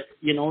 but,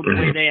 you know, the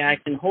way they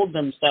act and hold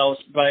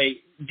themselves by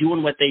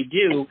doing what they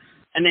do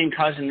and then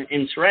causing an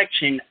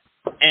insurrection.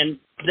 And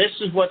this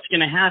is what's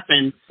going to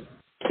happen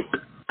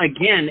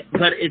again,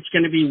 but it's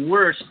going to be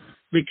worse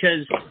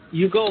because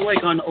you go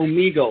like on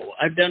Omegle.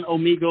 I've done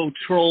Omegle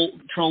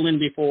trolling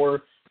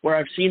before, where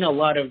I've seen a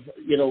lot of,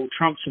 you know,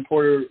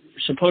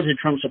 supposed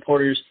Trump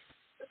supporters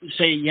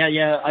say,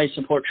 yeah, I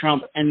support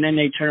Trump. And then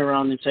they turn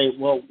around and say,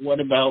 well, what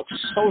about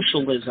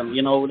socialism?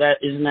 You know,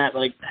 isn't that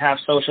like half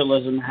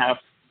socialism, half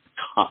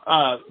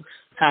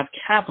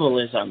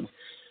capitalism?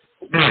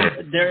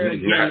 There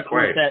again,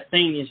 that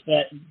thing is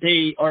that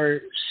they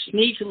are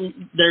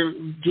they're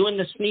doing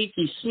the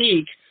sneaky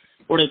sneak,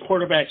 or the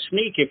quarterback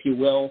sneak, if you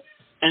will,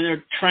 and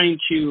they're trying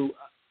to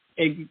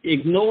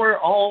ignore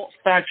all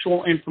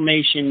factual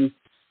information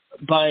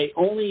by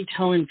only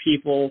telling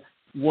people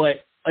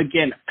what,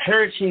 again,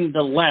 parroting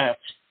the left,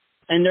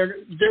 and they're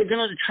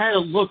going to try to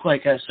look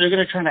like us. They're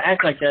going to try to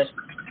act like us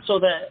so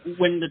that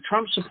when the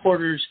Trump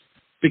supporters,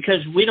 because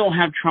we don't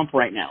have Trump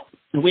right now,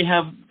 we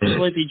have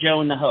Sleepy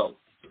Joe and the Ho.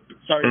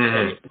 Sorry to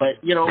say it,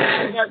 but, you know,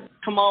 we got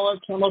Kamala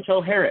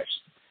Harris.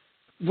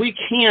 We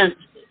can't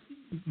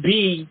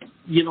be,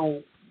 you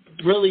know,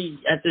 really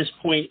at this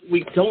point,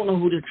 we don't know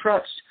who to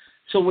trust.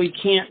 So we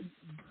can't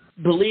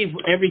believe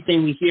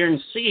everything we hear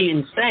and see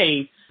and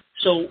say,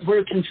 so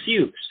we're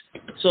confused.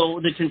 So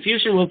the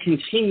confusion will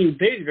continue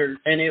bigger,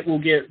 and it will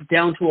get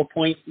down to a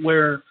point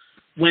where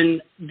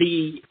when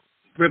the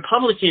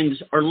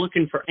Republicans are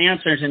looking for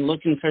answers and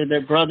looking for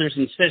their brothers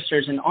and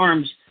sisters in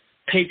arms,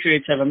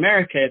 patriots of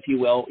America, if you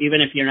will,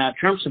 even if you're not a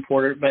Trump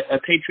supporter, but a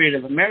patriot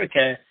of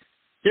America,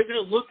 they're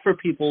going to look for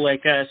people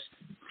like us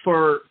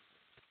for,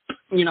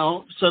 you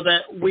know, so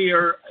that we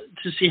are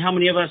to see how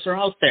many of us are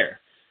out there.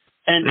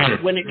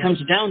 And when it comes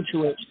down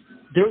to it,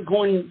 they're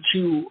going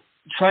to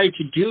try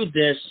to do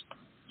this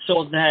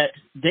so that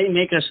they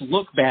make us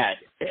look bad.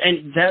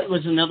 And that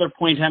was another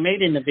point I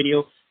made in the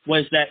video,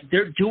 was that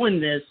they're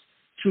doing this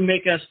to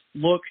make us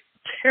look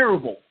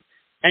terrible.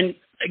 And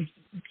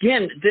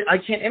again, I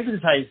can't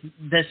emphasize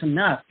this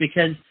enough,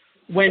 because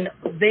when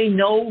they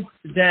know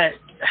that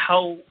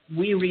how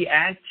we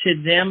react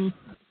to them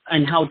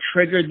and how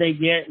triggered they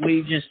get,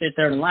 we just sit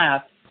there and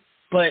laugh.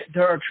 But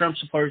there are Trump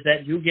supporters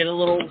that do get a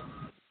little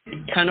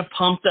kind of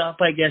pumped up,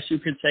 I guess you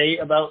could say,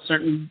 about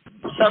certain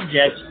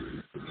subjects.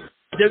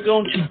 They're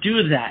going to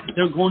do that.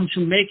 They're going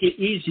to make it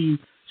easy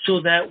so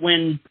that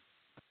when,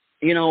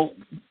 you know,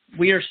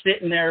 we are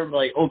sitting there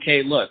like,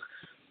 okay, look,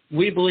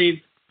 we believe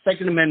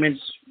Second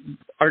Amendments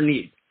are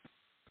needed.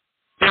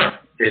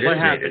 What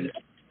happens?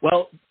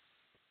 Well,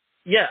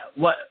 yeah,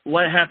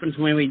 what happens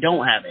when we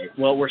don't have it?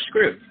 Well, we're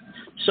screwed.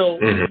 So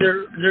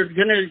they're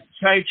going to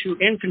try to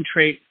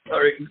infiltrate,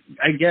 or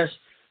I guess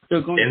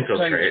they're going to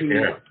try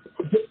to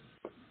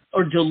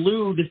or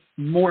delude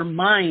more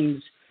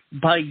minds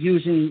by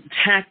using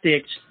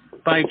tactics,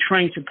 by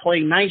trying to play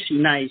nicey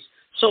nice.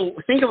 So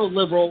think of a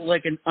liberal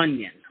like an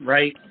onion,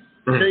 right?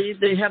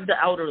 They have the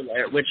outer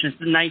layer, which is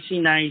the nicey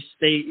nice.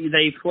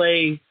 They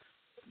play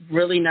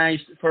really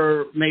nice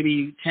for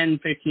maybe 10,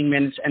 15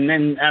 minutes, and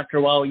then after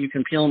a while you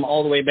can peel them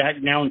all the way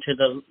back down to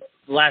the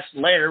last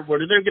layer, where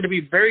they're going to be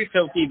very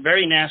filthy,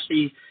 very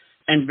nasty,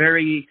 and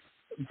very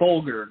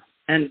vulgar.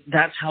 And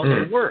that's how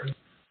they work.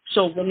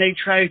 So when they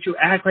try to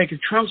act like a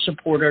Trump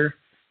supporter,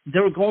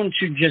 they're going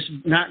to just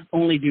not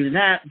only do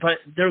that, but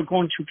they're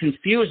going to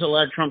confuse a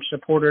lot of Trump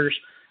supporters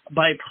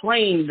by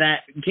playing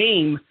that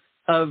game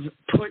of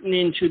putting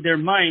into their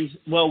minds,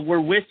 well,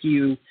 we're with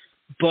you,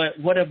 but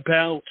what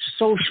about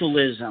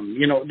socialism?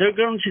 You know, they're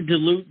going to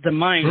dilute the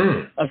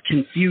mind of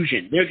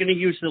confusion. They're going to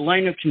use the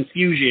line of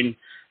confusion.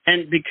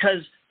 And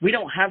because we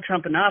don't have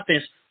Trump in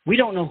office, we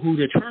don't know who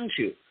to turn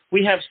to.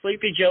 We have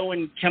Sleepy Joe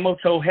and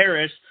Kamala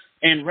Harris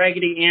and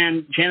Raggedy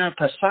Ann Jenna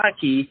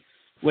Psaki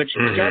which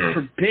God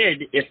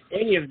forbid if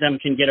any of them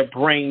can get a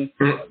brain,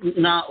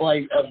 not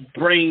like a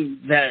brain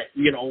that,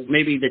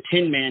 maybe the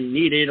Tin Man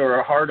needed or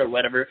a heart or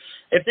whatever.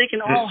 If they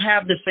can all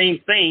have the same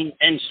thing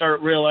and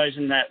start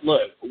realizing that,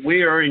 look,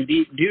 we are in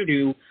deep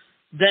doo-doo,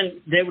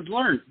 then they would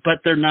learn. But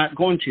they're not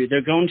going to.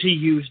 They're going to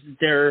use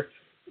their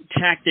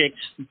tactics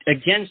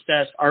against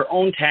us, our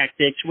own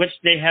tactics, which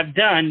they have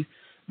done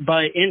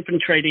by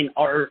infiltrating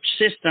our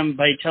system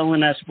by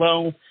telling us,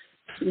 well,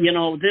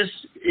 this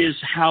is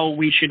how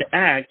we should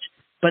act.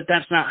 But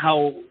that's not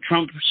how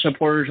Trump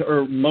supporters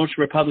or most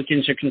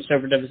Republicans or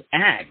conservatives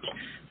act.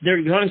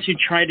 They're going to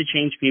try to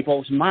change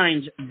people's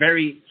minds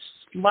very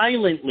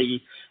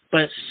silently,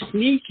 but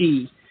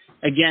sneaky,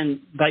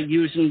 again, by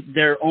using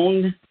their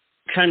own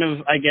kind of,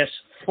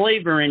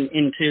 flavoring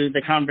into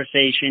the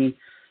conversation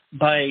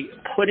by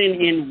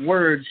putting in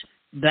words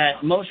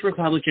that most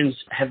Republicans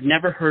have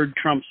never heard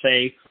Trump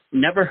say,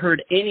 never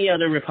heard any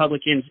other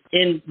Republicans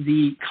in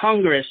the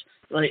Congress,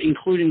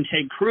 including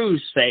Ted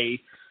Cruz,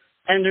 say,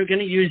 and they're going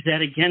to use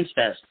that against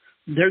us.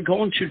 They're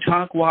going to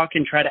talk, walk,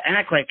 and try to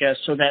act like us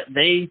so that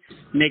they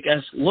make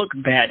us look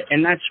bad.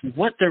 And that's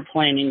what they're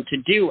planning to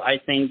do, I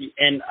think.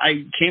 And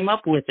I came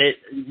up with it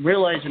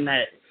realizing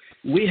that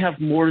we have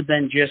more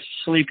than just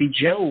Sleepy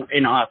Joe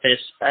in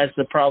office as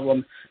the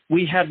problem.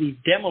 We have these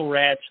demo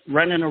rats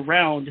running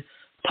around,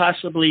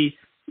 possibly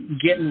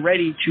getting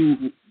ready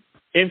to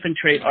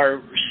infiltrate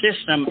our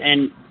system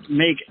and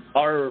make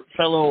our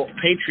fellow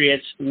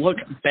patriots look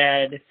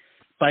bad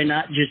by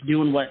not just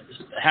doing what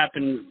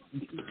happened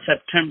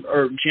September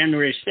or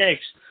January 6th,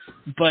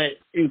 but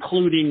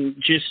including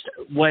just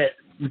what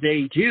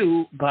they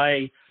do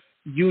by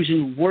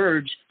using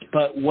words,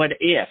 but what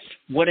if?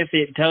 What if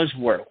it does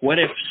work? What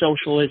if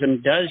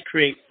socialism does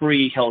create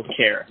free health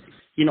care?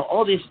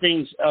 All these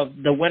things of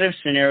the what if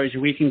scenarios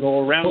we can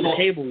go around the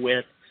table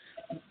with,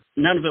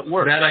 none of it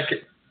works.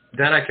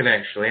 That I can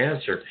actually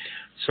answer.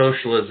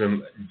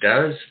 Socialism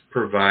does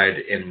provide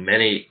in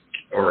many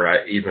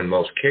or even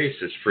most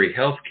cases, free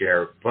health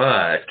care,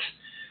 but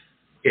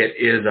it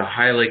is a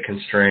highly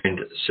constrained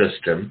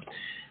system.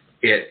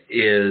 It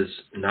is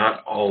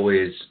not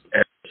always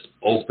as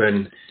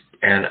open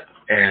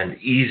and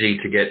easy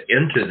to get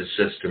into the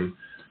system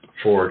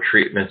for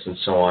treatments and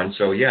so on.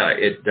 So, yeah,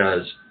 it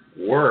does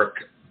work,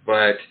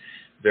 but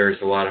there's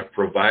a lot of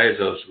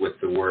provisos with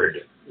the word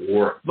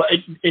work. But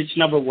it's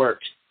never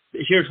worked.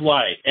 Here's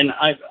why, and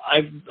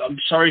I'm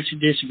sorry to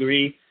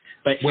disagree,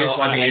 but here's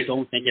why I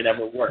don't think it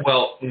ever worked.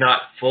 Well,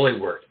 not fully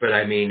worked, but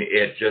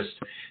it just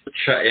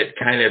it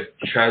kind of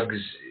chugs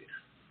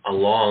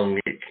along,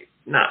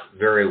 not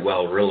very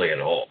well, really, at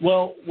all.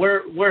 Well,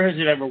 where has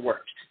it ever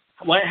worked?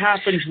 What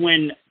happens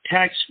when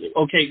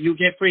you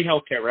get free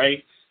health care,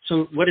 right?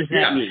 So what does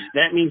that mean?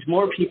 That means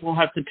more people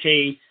have to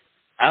pay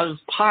out of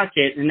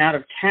pocket and out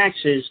of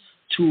taxes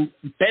to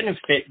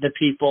benefit the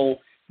people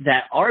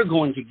that are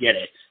going to get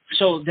it.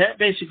 So that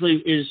basically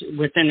is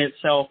within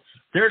itself.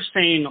 They're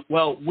saying,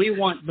 well, we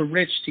want the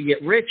rich to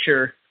get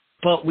richer,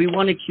 but we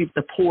want to keep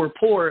the poor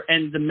poor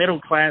and the middle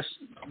class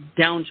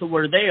down to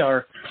where they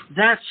are.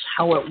 That's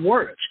how it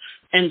works.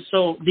 And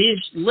so these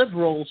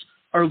liberals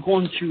are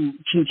going to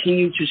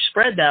continue to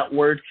spread that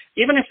word,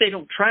 even if they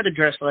don't try to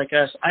dress like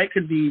us. I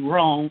could be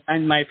wrong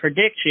in my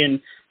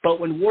prediction, but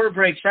when war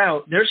breaks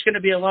out, there's going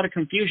to be a lot of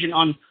confusion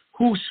on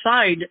whose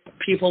side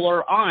people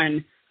are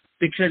on,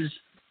 because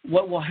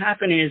what will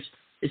happen is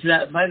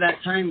that by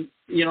that time,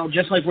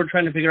 just like we're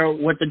trying to figure out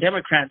what the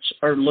Democrats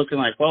are looking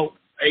like. Well,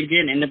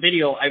 again, in the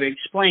video, I've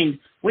explained,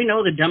 we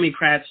know the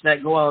Democrats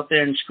that go out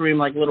there and scream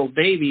like little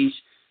babies,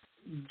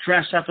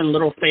 dress up in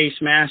little face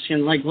masks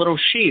and like little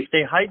sheep.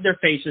 They hide their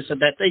faces so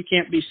that they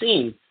can't be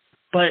seen.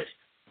 But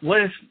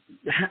what if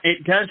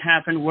it does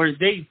happen where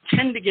they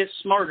tend to get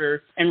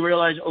smarter and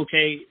realize,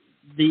 okay,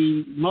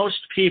 the most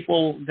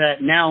people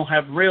that now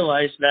have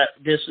realized that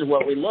this is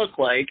what we look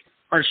like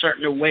are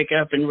starting to wake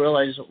up and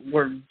realize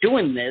we're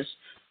doing this.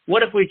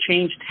 What if we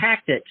change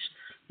tactics?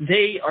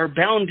 They are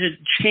bound to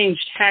change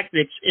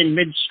tactics in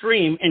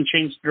midstream and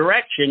change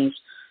directions,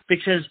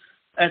 because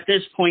at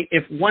this point,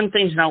 if one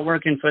thing's not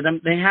working for them,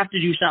 they have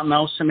to do something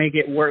else to make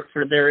it work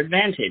for their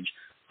advantage.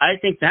 I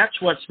think that's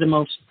what's the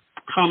most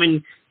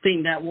common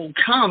thing that will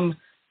come.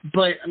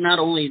 But not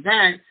only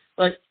that,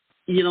 but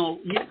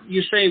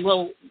you say,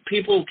 well,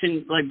 people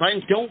can, like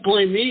Biden, don't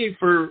blame me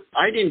for,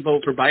 I didn't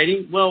vote for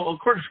Biden. Well, of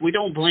course, we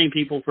don't blame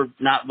people for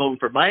not voting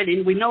for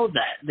Biden. We know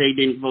that they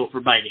didn't vote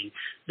for Biden.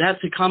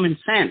 That's a common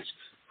sense.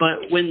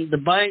 But when the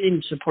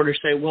Biden supporters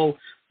say, well,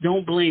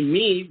 don't blame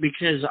me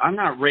because I'm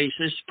not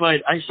racist,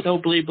 but I still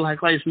believe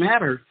Black Lives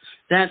Matter,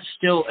 that's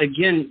still,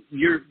 again,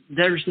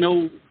 there's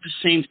no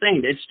same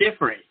thing. It's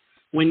different.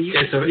 When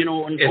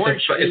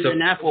unfortunately,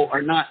 and Apple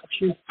are not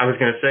true. I was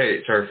going to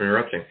say, sorry for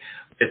interrupting,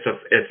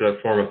 it's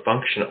a form of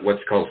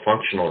what's called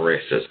functional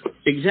racism.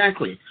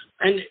 Exactly.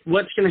 And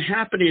what's going to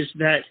happen is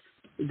that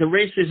the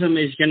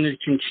racism is going to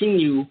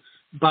continue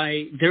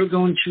they're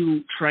going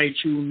to try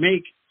to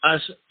make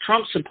us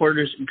Trump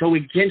supporters go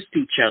against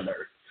each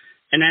other.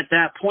 And at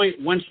that point,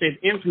 once they've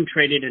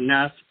infiltrated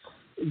enough,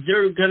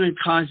 they're going to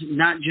cause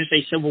not just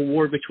a civil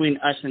war between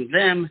us and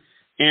them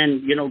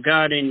and,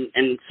 God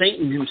and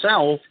Satan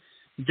himself.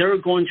 They're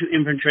going to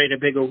infiltrate a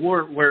bigger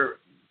war where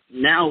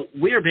now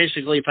we're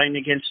basically fighting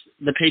against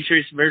the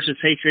patriots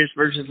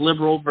versus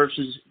liberal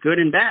versus good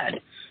and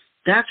bad.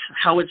 That's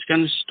how it's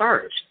going to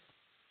start.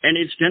 And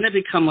it's going to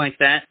become like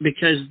that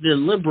because the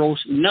liberals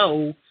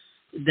know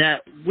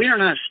that we are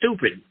not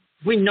stupid.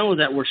 We know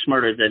that we're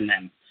smarter than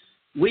them.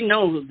 We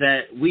know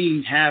that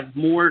we have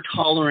more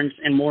tolerance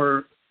and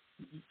more,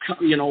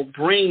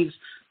 brains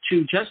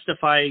to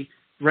justify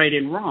right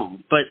and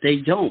wrong, but they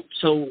don't.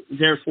 So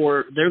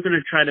therefore, they're going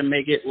to try to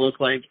make it look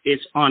like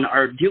it's on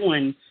our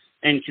doing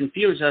and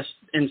confuse us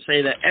and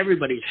say that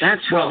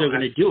that's how they're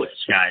going to do it,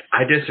 Scott.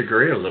 I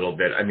disagree a little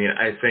bit. I mean,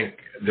 I think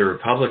the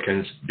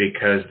Republicans,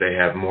 because they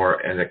have more,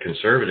 and the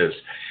conservatives,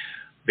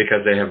 because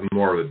they have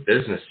more of a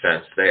business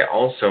sense, they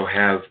also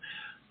have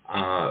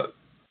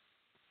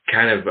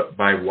kind of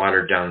by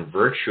watered down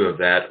virtue of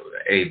that,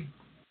 a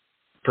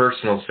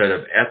personal set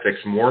of ethics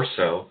more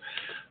so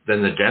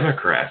than the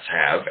Democrats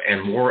have,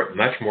 and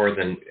much more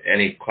than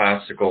any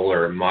classical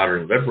or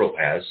modern liberal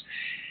has.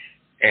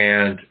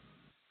 And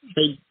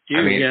they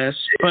do, yes.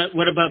 But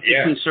what about the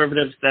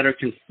conservatives that are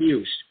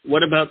confused?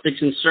 What about the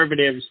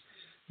conservatives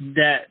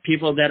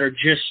people that are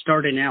just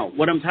starting out?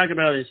 What I'm talking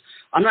about is,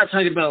 I'm not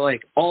talking about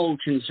like all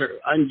in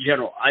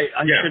general. I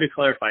should have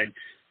clarified.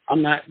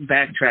 I'm not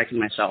backtracking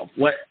myself.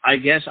 What I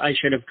guess I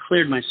should have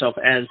cleared myself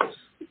as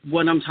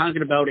what I'm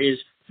talking about is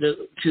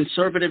the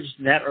conservatives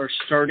that are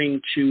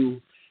starting to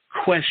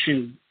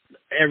question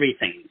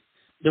everything.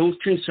 Those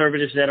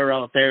conservatives that are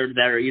out there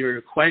that are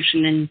either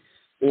questioning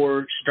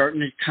or starting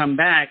to come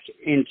back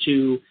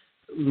into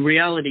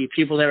reality,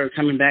 people that are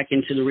coming back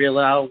into the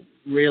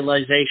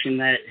realization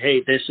that,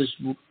 hey, this is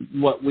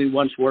what we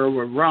once were,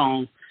 we're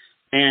wrong.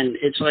 And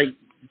it's like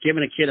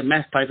giving a kid a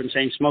meth pipe and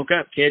saying, smoke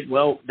up, kid.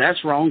 Well,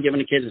 that's wrong,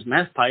 giving a kid his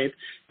meth pipe.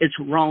 It's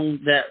wrong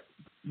that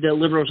the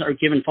liberals are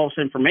giving false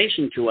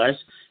information to us,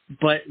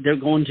 but they're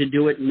going to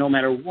do it no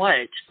matter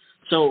what.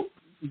 So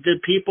the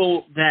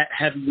people that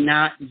have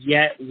not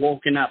yet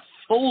woken up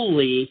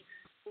fully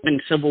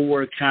when Civil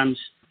War comes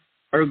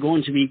are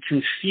going to be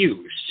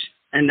confused,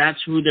 and that's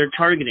who they're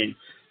targeting.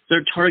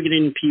 They're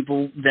targeting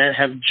people that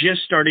have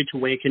just started to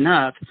waken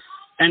up,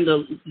 and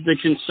the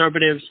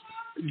conservatives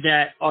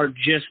that are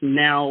just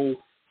now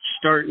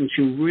starting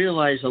to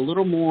realize a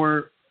little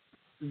more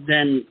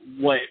than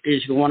what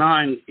is going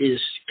on is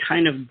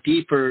kind of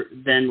deeper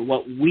than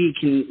what we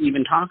can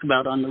even talk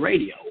about on the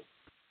radio.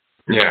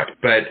 Yeah,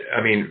 but,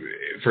 I mean,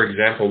 for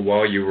example,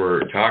 while you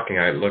were talking,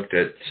 I looked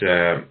at,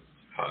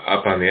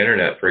 up on the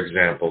internet, for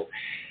example,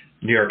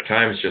 New York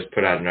Times just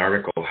put out an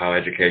article, How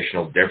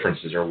Educational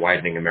Differences Are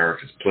Widening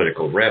America's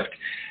Political Rift.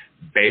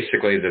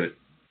 Basically, the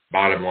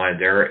bottom line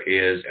there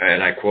is,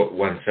 and I quote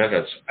one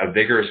sentence, a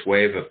vigorous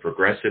wave of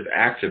progressive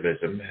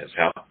activism has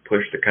helped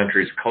push the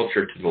country's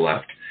culture to the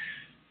left,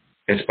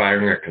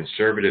 inspiring a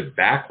conservative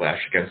backlash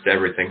against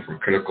everything from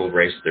critical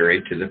race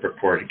theory to the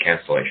purported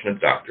cancellation of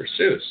Dr.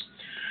 Seuss.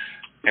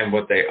 And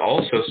what they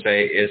also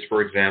say is,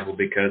 for example,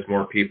 because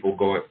more people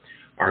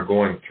are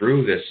going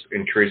through this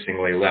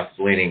increasingly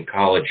left-leaning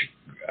college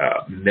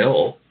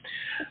mill,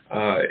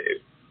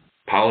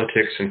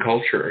 politics and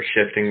culture are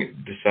shifting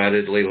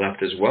decidedly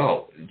left as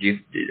well. Do you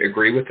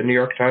agree with the New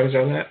York Times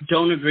on that?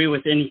 Don't agree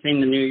with anything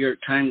the New York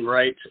Times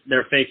writes.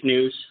 They're fake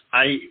news.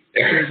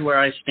 Here's where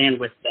I stand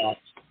with that.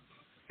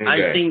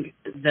 Okay. I think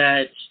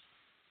that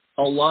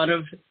a lot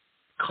of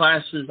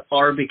classes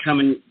are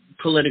becoming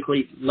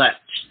politically left.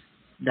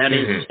 That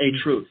is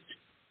a truth.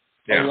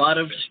 Yeah. A lot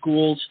of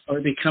schools are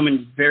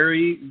becoming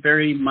very,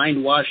 very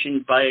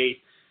mind-washing by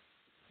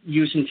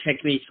using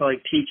techniques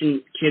like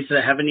teaching kids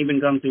that haven't even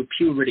gone through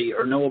puberty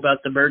or know about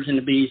the birds and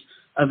the bees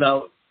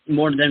about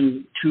more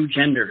than two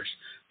genders.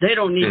 They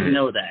don't need to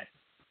know that.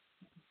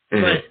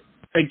 But,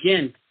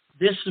 again,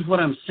 this is what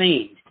I'm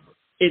saying.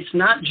 It's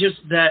not just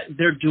that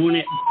they're doing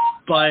it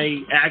by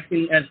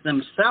acting as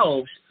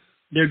themselves.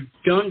 They're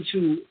going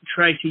to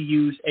try to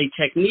use a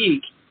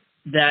technique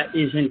that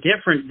is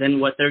indifferent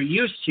than what they're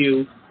used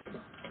to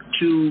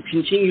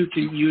continue to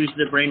use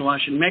the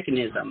brainwashing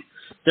mechanism.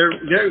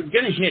 They're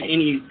going to hit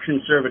any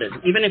conservative.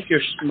 Even if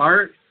you're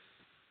smart,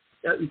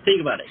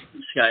 think about it,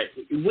 Scott.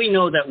 We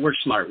know that we're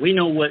smart. We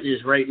know what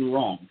is right and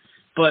wrong.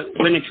 But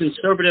when a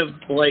conservative,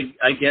 like,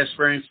 I guess,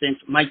 for instance,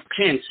 Mike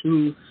Pence,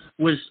 who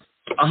was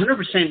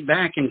 100%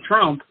 back in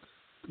Trump,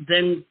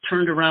 then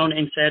turned around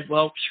and said,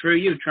 well, screw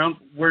you, Trump.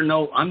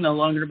 I'm no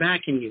longer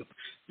backing you.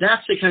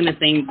 That's the kind of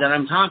thing that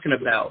I'm talking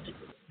about.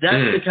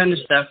 That's the kind of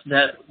stuff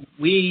that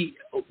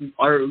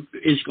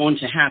is going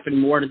to happen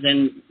more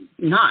than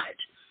not.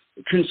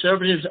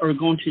 Conservatives are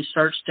going to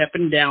start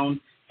stepping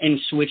down and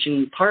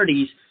switching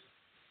parties,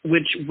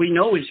 which we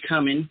know is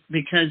coming,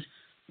 because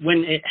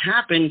when it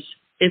happens,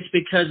 it's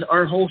because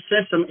our whole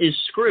system is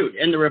screwed,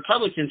 and the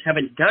Republicans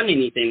haven't done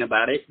anything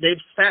about it. They've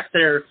sat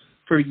there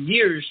for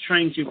years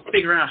trying to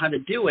figure out how to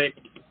do it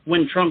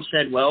when Trump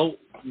said, well,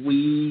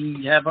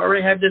 we have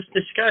already had this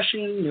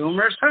discussion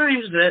numerous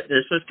times that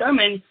this was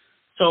coming,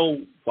 so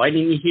why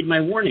didn't you heed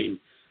my warning?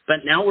 But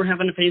now we're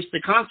having to face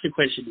the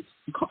consequences.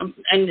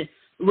 And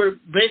we're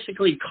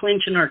basically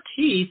clenching our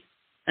teeth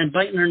and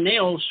biting our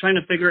nails trying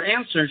to figure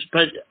answers.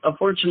 But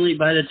unfortunately,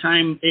 by the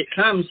time it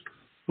comes,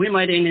 we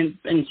might end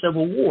in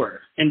civil war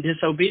and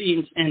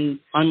disobedience and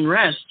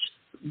unrest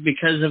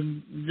because of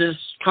this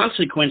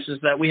consequences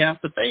that we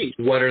have to face.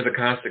 What are the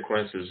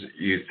consequences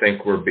you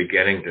think we're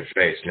beginning to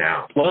face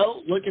now?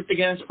 Well, look at the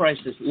gas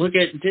prices. Look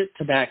at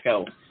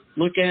tobacco.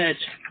 Look at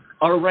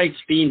our rights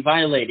being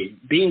violated,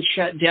 being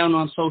shut down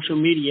on social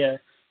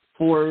media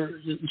for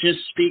just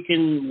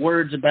speaking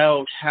words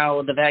about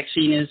how the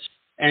vaccine is.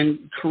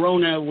 And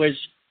Corona was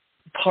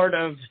part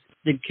of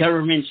the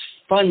government's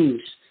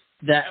funds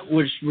that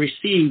was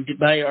received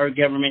by our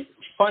government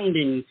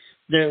funding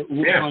the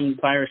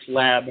Wuhan virus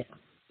lab.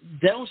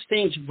 Those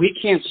things we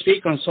can't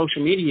speak on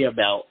social media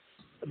about,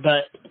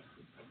 but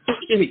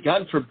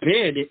God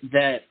forbid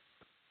that,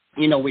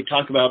 we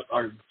talk about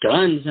our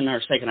guns and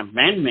our Second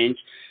Amendment.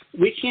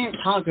 We can't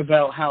talk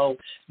about how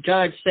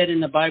God said in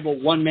the Bible,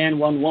 one man,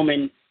 one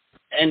woman,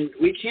 and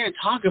we can't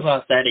talk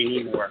about that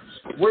anymore.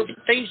 We're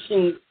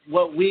facing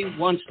what we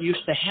once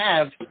used to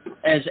have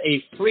as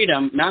a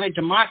freedom, not a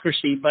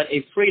democracy, but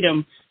a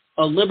freedom,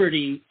 a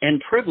liberty,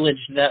 and privilege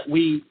that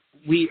we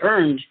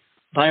earned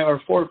by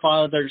our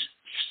forefathers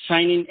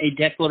signing a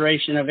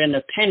Declaration of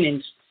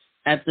Independence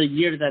at the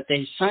year that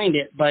they signed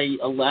it, by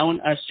allowing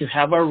us to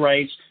have our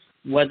rights,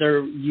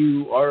 whether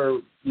you are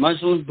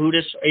Muslim,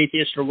 Buddhist,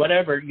 atheist, or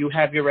whatever, you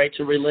have your right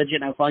to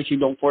religion as long as you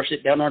don't force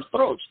it down our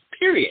throats,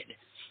 period.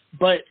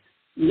 But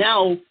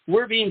now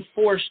we're being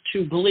forced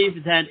to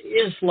believe that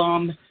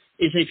Islam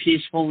is a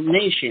peaceful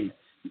nation.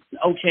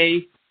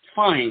 Okay,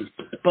 fine.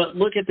 But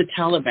look at the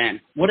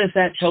Taliban. What does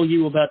that tell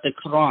you about the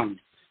Quran?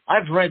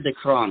 I've read the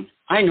Quran.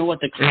 I know what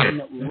the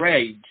Quran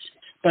reads.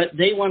 But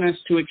they want us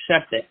to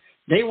accept it.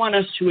 They want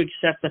us to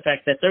accept the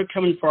fact that they're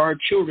coming for our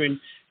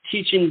children,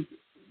 teaching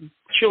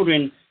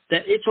children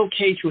that it's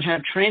okay to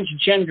have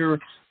transgender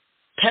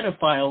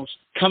pedophiles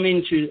come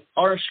into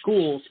our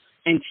schools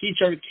and teach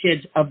our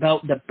kids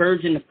about the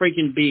birds and the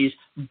freaking bees.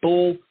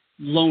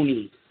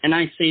 Bull-loney. And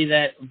I say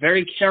that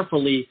very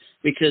carefully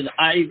because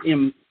I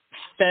am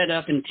fed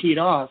up and teed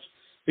off,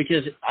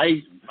 because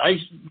I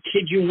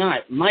kid you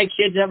not, my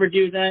kids ever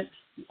do that,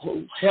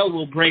 hell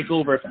will break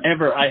over if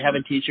ever I have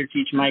a teacher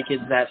teach my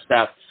kids that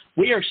stuff.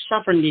 We are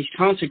suffering these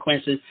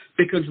consequences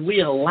because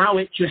we allow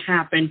it to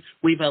happen.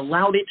 We've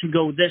allowed it to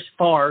go this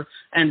far,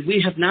 and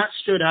we have not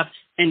stood up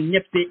and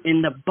nipped it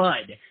in the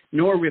bud.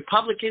 Nor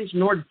Republicans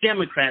nor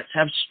Democrats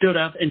have stood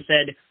up and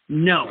said,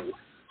 no.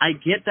 I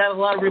get that a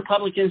lot of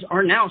Republicans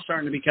are now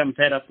starting to become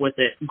fed up with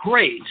it.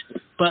 Great.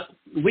 But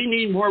we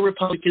need more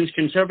Republicans,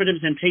 conservatives,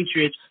 and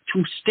patriots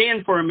to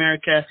stand for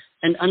America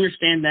and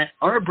understand that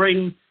our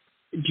brain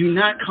do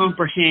not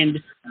comprehend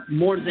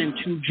more than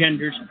two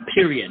genders,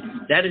 period.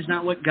 That is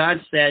not what God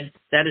said.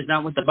 That is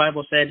not what the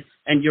Bible said,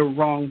 and you're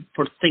wrong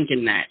for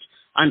thinking that.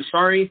 I'm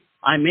sorry.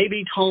 I may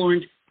be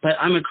tolerant, but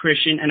I'm a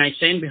Christian, and I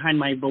stand behind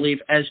my belief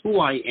as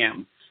who I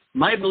am.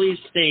 My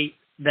beliefs state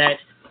that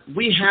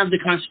we have the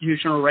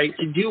constitutional right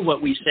to do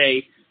what we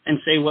say and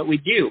say what we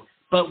do,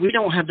 but we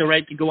don't have the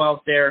right to go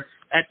out there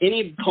at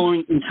any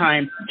point in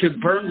time to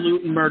burn,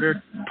 loot, and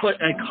murder, put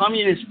a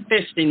communist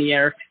fist in the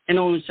air, and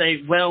only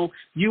say, well,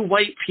 you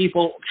white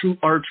people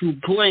are to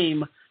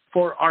blame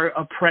for our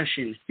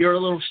oppression. You're a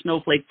little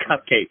snowflake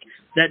cupcake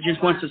that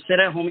just wants to sit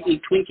at home,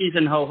 eat Twinkies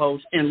and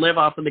Ho-Hos, and live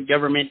off of the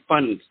government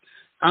funds.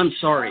 I'm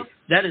sorry.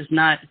 That is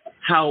not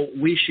how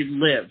we should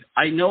live.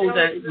 I know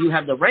that you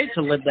have the right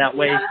to live that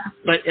way,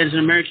 but as an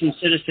American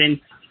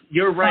citizen,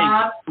 your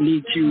rights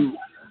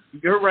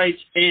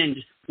end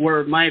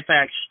where my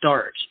facts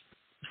start.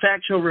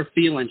 Facts over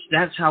feelings.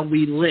 That's how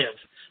we live.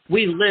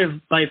 We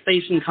live by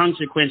facing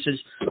consequences,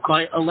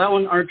 by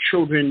allowing our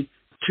children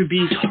to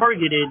be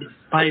targeted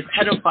by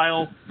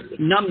pedophile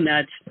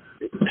numbnuts,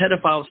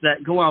 pedophiles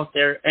that go out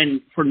there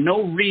and for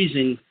no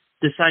reason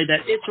decide that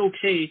it's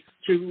okay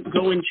to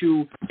go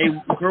into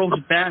a girl's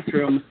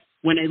bathroom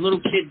when a little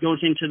kid goes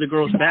into the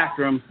girl's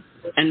bathroom,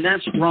 and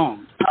that's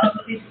wrong.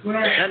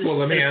 Well,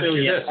 let me ask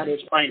you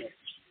this.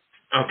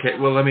 Okay,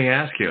 well, let me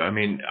ask you. I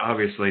mean,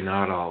 obviously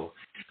not all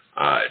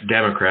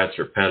Democrats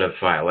are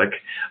pedophilic,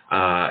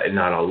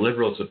 not all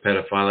liberals are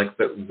pedophilic,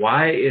 but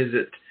why is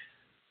it,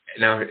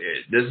 now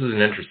this is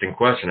an interesting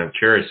question, I'm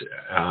curious,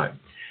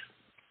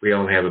 we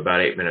only have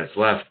about 8 minutes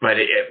left, but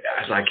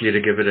I'd like you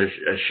to give it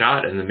a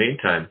shot in the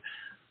meantime.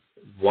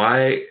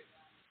 Why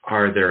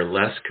are there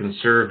less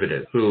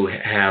conservatives who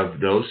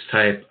have those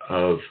type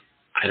of,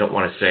 I don't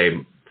want to say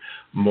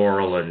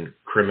moral and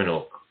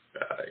criminal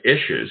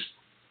issues,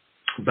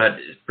 but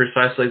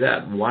precisely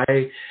that? Why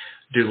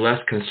do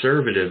less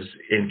conservatives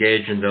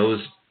engage in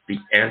those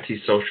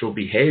antisocial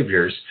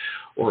behaviors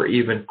or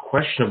even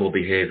questionable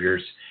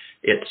behaviors,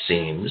 it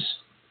seems,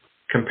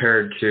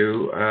 compared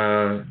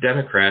to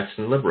Democrats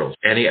and liberals?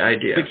 Any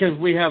idea? Because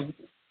we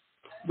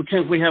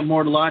have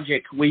more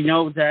logic. We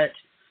know that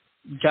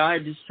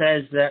God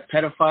says that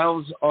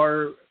pedophiles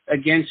are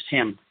against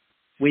him.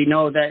 We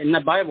know that in the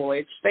Bible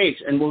it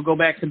states, and we'll go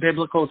back to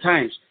biblical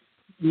times,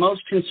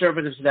 most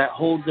conservatives that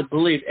hold the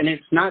belief, and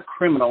it's not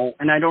criminal,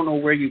 and I don't know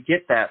where you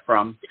get that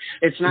from.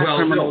 It's not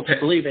criminal to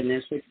believe in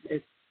this.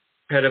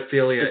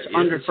 Pedophilia it's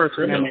under First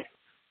Amendment.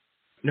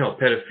 No,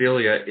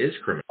 pedophilia is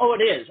criminal. Oh,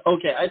 it is.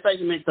 Okay, I thought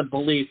you meant the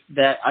belief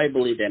that I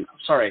believe in.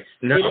 Sorry.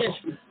 No. It is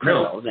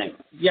criminal then.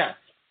 Yeah.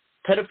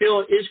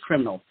 Pedophilia is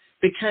criminal.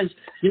 Because,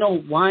 you know,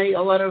 why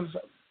a lot of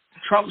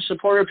Trump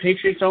supporter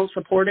patriots don't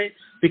support it?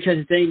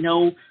 Because they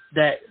know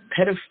that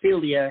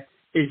pedophilia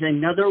is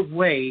another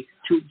way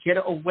to get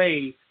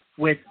away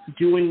with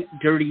doing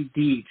dirty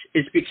deeds.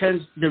 It's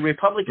because the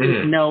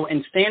Republicans know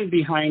and stand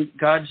behind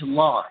God's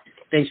law.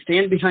 They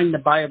stand behind the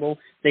Bible.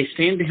 They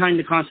stand behind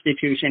the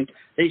Constitution.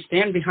 They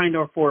stand behind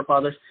our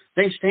forefathers.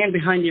 They stand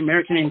behind the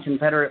American and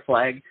Confederate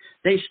flag.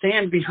 They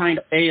stand behind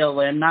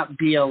ALM, not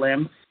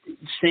BLM.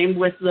 Same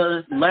with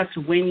the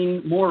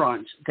left-wing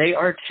morons. They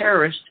are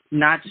terrorist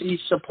Nazi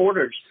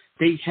supporters.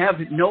 They have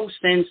no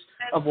sense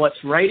of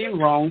what's right and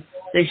wrong.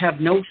 They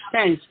have no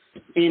sense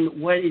in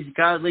what is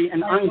godly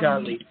and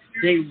ungodly.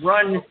 They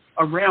run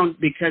around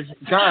because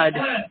God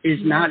is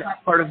not a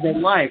part of their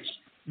lives.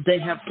 They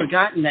have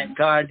forgotten that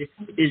God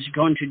is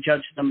going to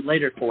judge them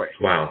later for it.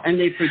 Wow. And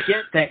they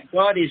forget that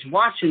God is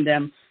watching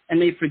them,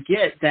 and they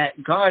forget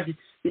that God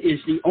is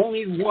the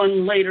only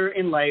one later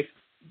in life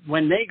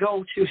when they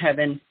go to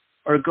heaven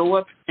or go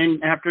up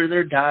and after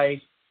they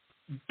die,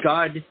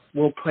 God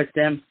will put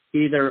them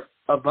either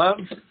above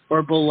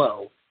or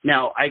below.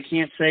 Now, I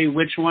can't say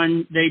which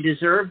one they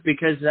deserve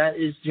because that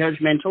is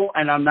judgmental,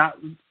 and I'm not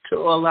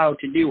allowed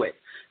to do it.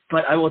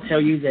 But I will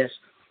tell you this.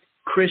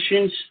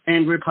 Christians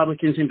and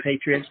Republicans and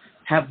patriots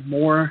have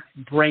more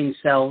brain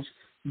cells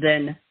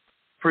than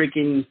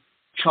freaking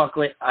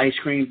chocolate ice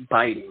cream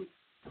biting.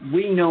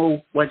 We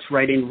know what's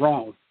right and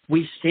wrong.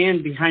 We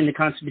stand behind the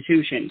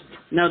Constitution.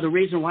 Now, the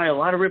reason why a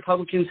lot of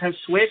Republicans have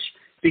switched,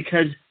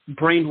 because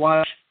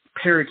brainwashed,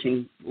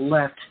 parroting,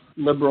 left,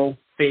 liberal,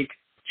 fake,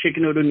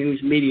 chicken noodle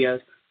news media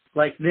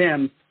like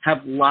them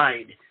have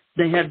lied.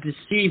 They have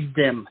deceived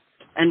them.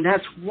 And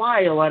that's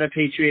why a lot of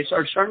patriots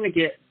are starting to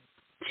get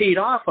teed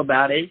off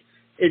about it.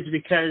 Is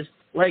because,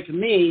 like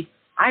me,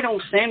 I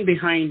don't stand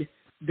behind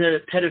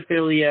the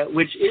pedophilia,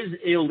 which is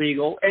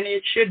illegal, and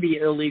it should be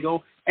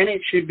illegal, and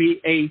it should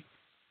be a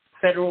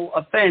federal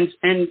offense,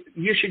 and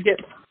you should get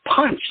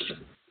punched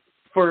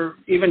for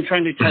even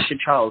trying to touch a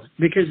child,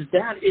 because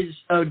that is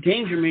a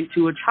endangerment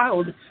to a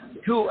child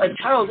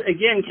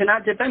again,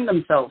 cannot defend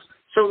themselves.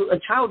 So a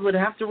child would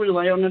have to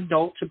rely on an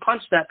adult to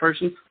punch that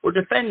person or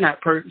defend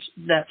that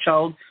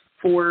child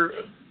for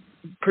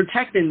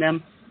protecting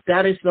them.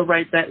 That is the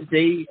right that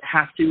they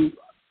have to,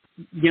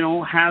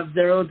 have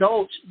their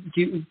adults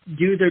do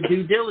their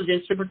due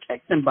diligence to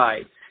protect them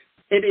by.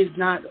 It is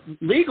not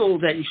legal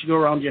that you should go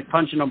around just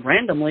punching them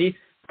randomly,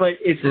 but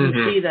if you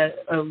see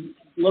that a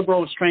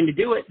liberal is trying to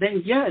do it,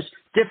 then yes,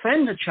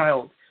 defend the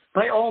child.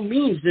 By all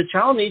means, the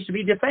child needs to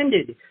be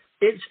defended.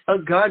 It's a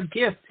God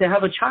gift to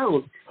have a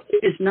child.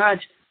 It is not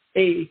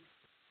you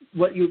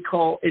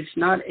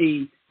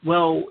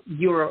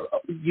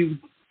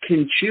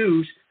can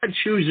choose. God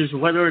chooses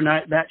whether or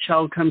not that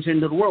child comes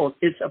into the world.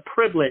 It's a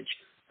privilege,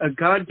 a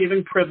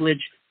God-given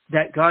privilege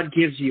that God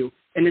gives you.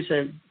 And it's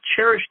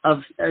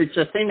it's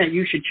a thing that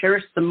you should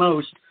cherish the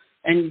most,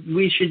 and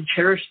we should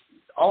cherish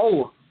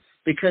all,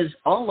 because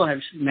all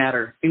lives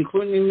matter,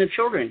 including the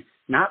children,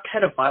 not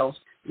pedophiles,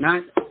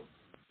 not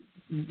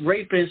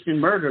rapists and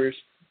murderers,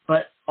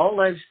 but all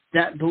lives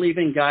that believe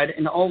in God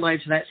and all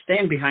lives that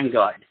stand behind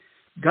God.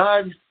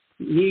 God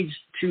needs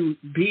to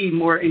be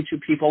more into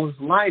people's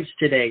lives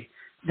today.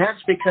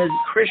 That's because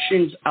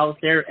Christians out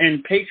there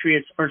and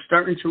patriots are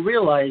starting to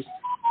realize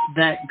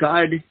that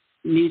God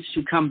needs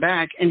to come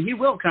back, and he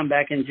will come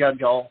back and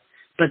judge all.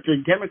 But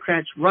the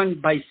Democrats run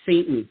by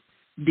Satan,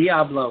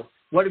 Diablo,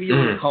 whatever you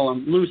want to call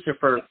him,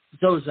 Lucifer,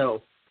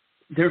 Zozo.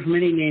 There's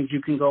many names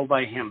you can go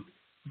by him.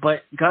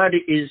 But God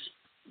is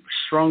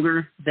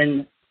stronger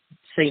than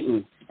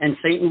Satan, and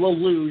Satan will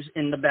lose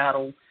in the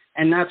battle.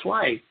 And that's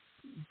why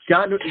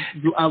God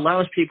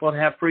allows people to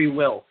have free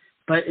will.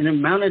 But in an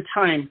amount of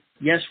time,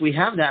 yes, we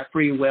have that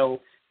free will,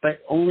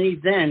 but only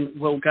then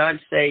will God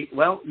say,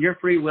 well, your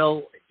free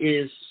will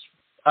is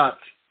up.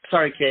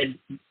 Sorry, kid.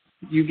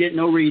 You get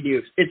no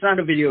redos. It's not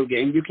a video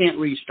game. You can't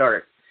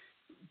restart.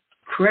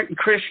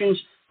 Christians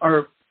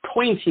are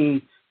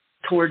pointing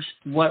towards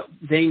what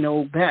they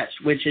know best,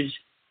 which is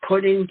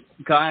putting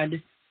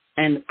God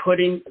and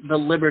putting the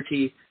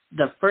liberty,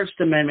 the First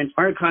Amendment,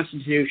 our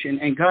Constitution,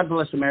 and God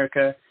bless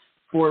America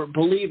for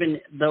believing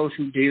those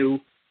who do,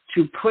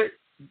 to put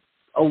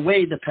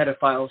away the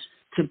pedophiles,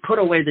 to put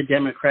away the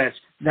Democrats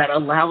that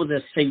allow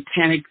the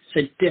satanic,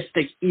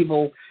 sadistic,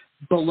 evil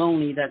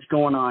baloney that's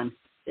going on.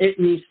 It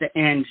needs to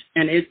end.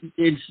 And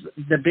it's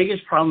the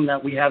biggest problem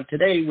that we have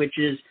today, which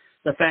is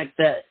the fact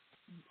that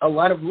a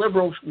lot of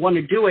liberals want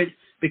to do it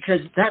because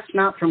that's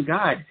not from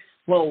God.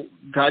 Well,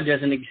 God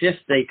doesn't exist,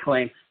 they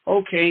claim.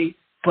 Okay,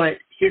 but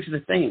here's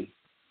the thing.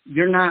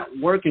 You're not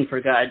working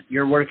for God.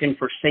 You're working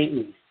for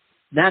Satan.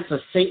 That's a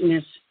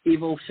Satanist,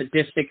 evil,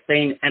 sadistic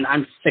thing, and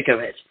I'm sick of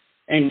it.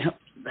 And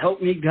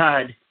help me,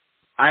 God,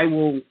 I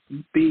will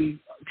be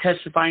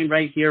testifying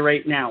right here,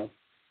 right now.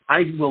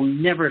 I will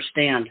never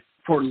stand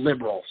for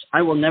liberals.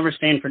 I will never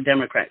stand for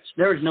Democrats.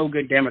 There is no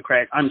good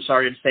Democrat. I'm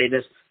sorry to say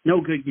this. No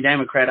good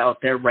Democrat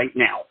out there right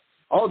now.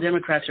 All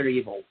Democrats are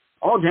evil.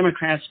 All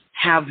Democrats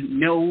have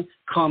no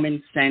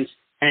common sense,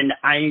 and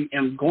I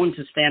am going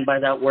to stand by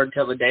that word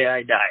till the day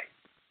I die.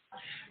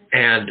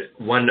 And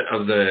one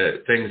of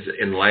the things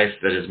in life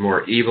that is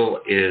more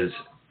evil is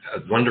a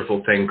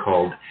wonderful thing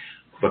called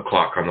the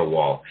clock on the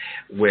wall,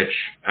 which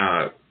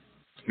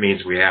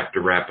means we have to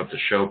wrap up the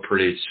show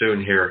pretty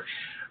soon here.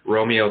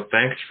 Romeo,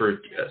 thanks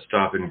for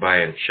stopping by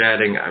and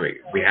chatting. I mean,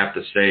 we have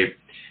to say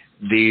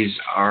these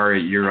are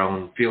your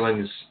own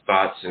feelings,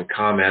 thoughts, and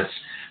comments,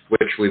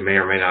 which we may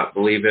or may not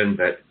believe in,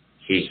 but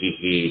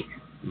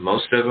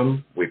most of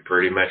them we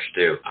pretty much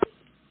do.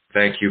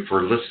 Thank you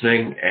for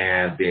listening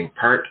and being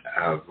part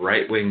of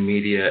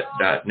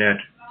RightWingMedia.net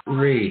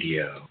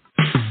Radio.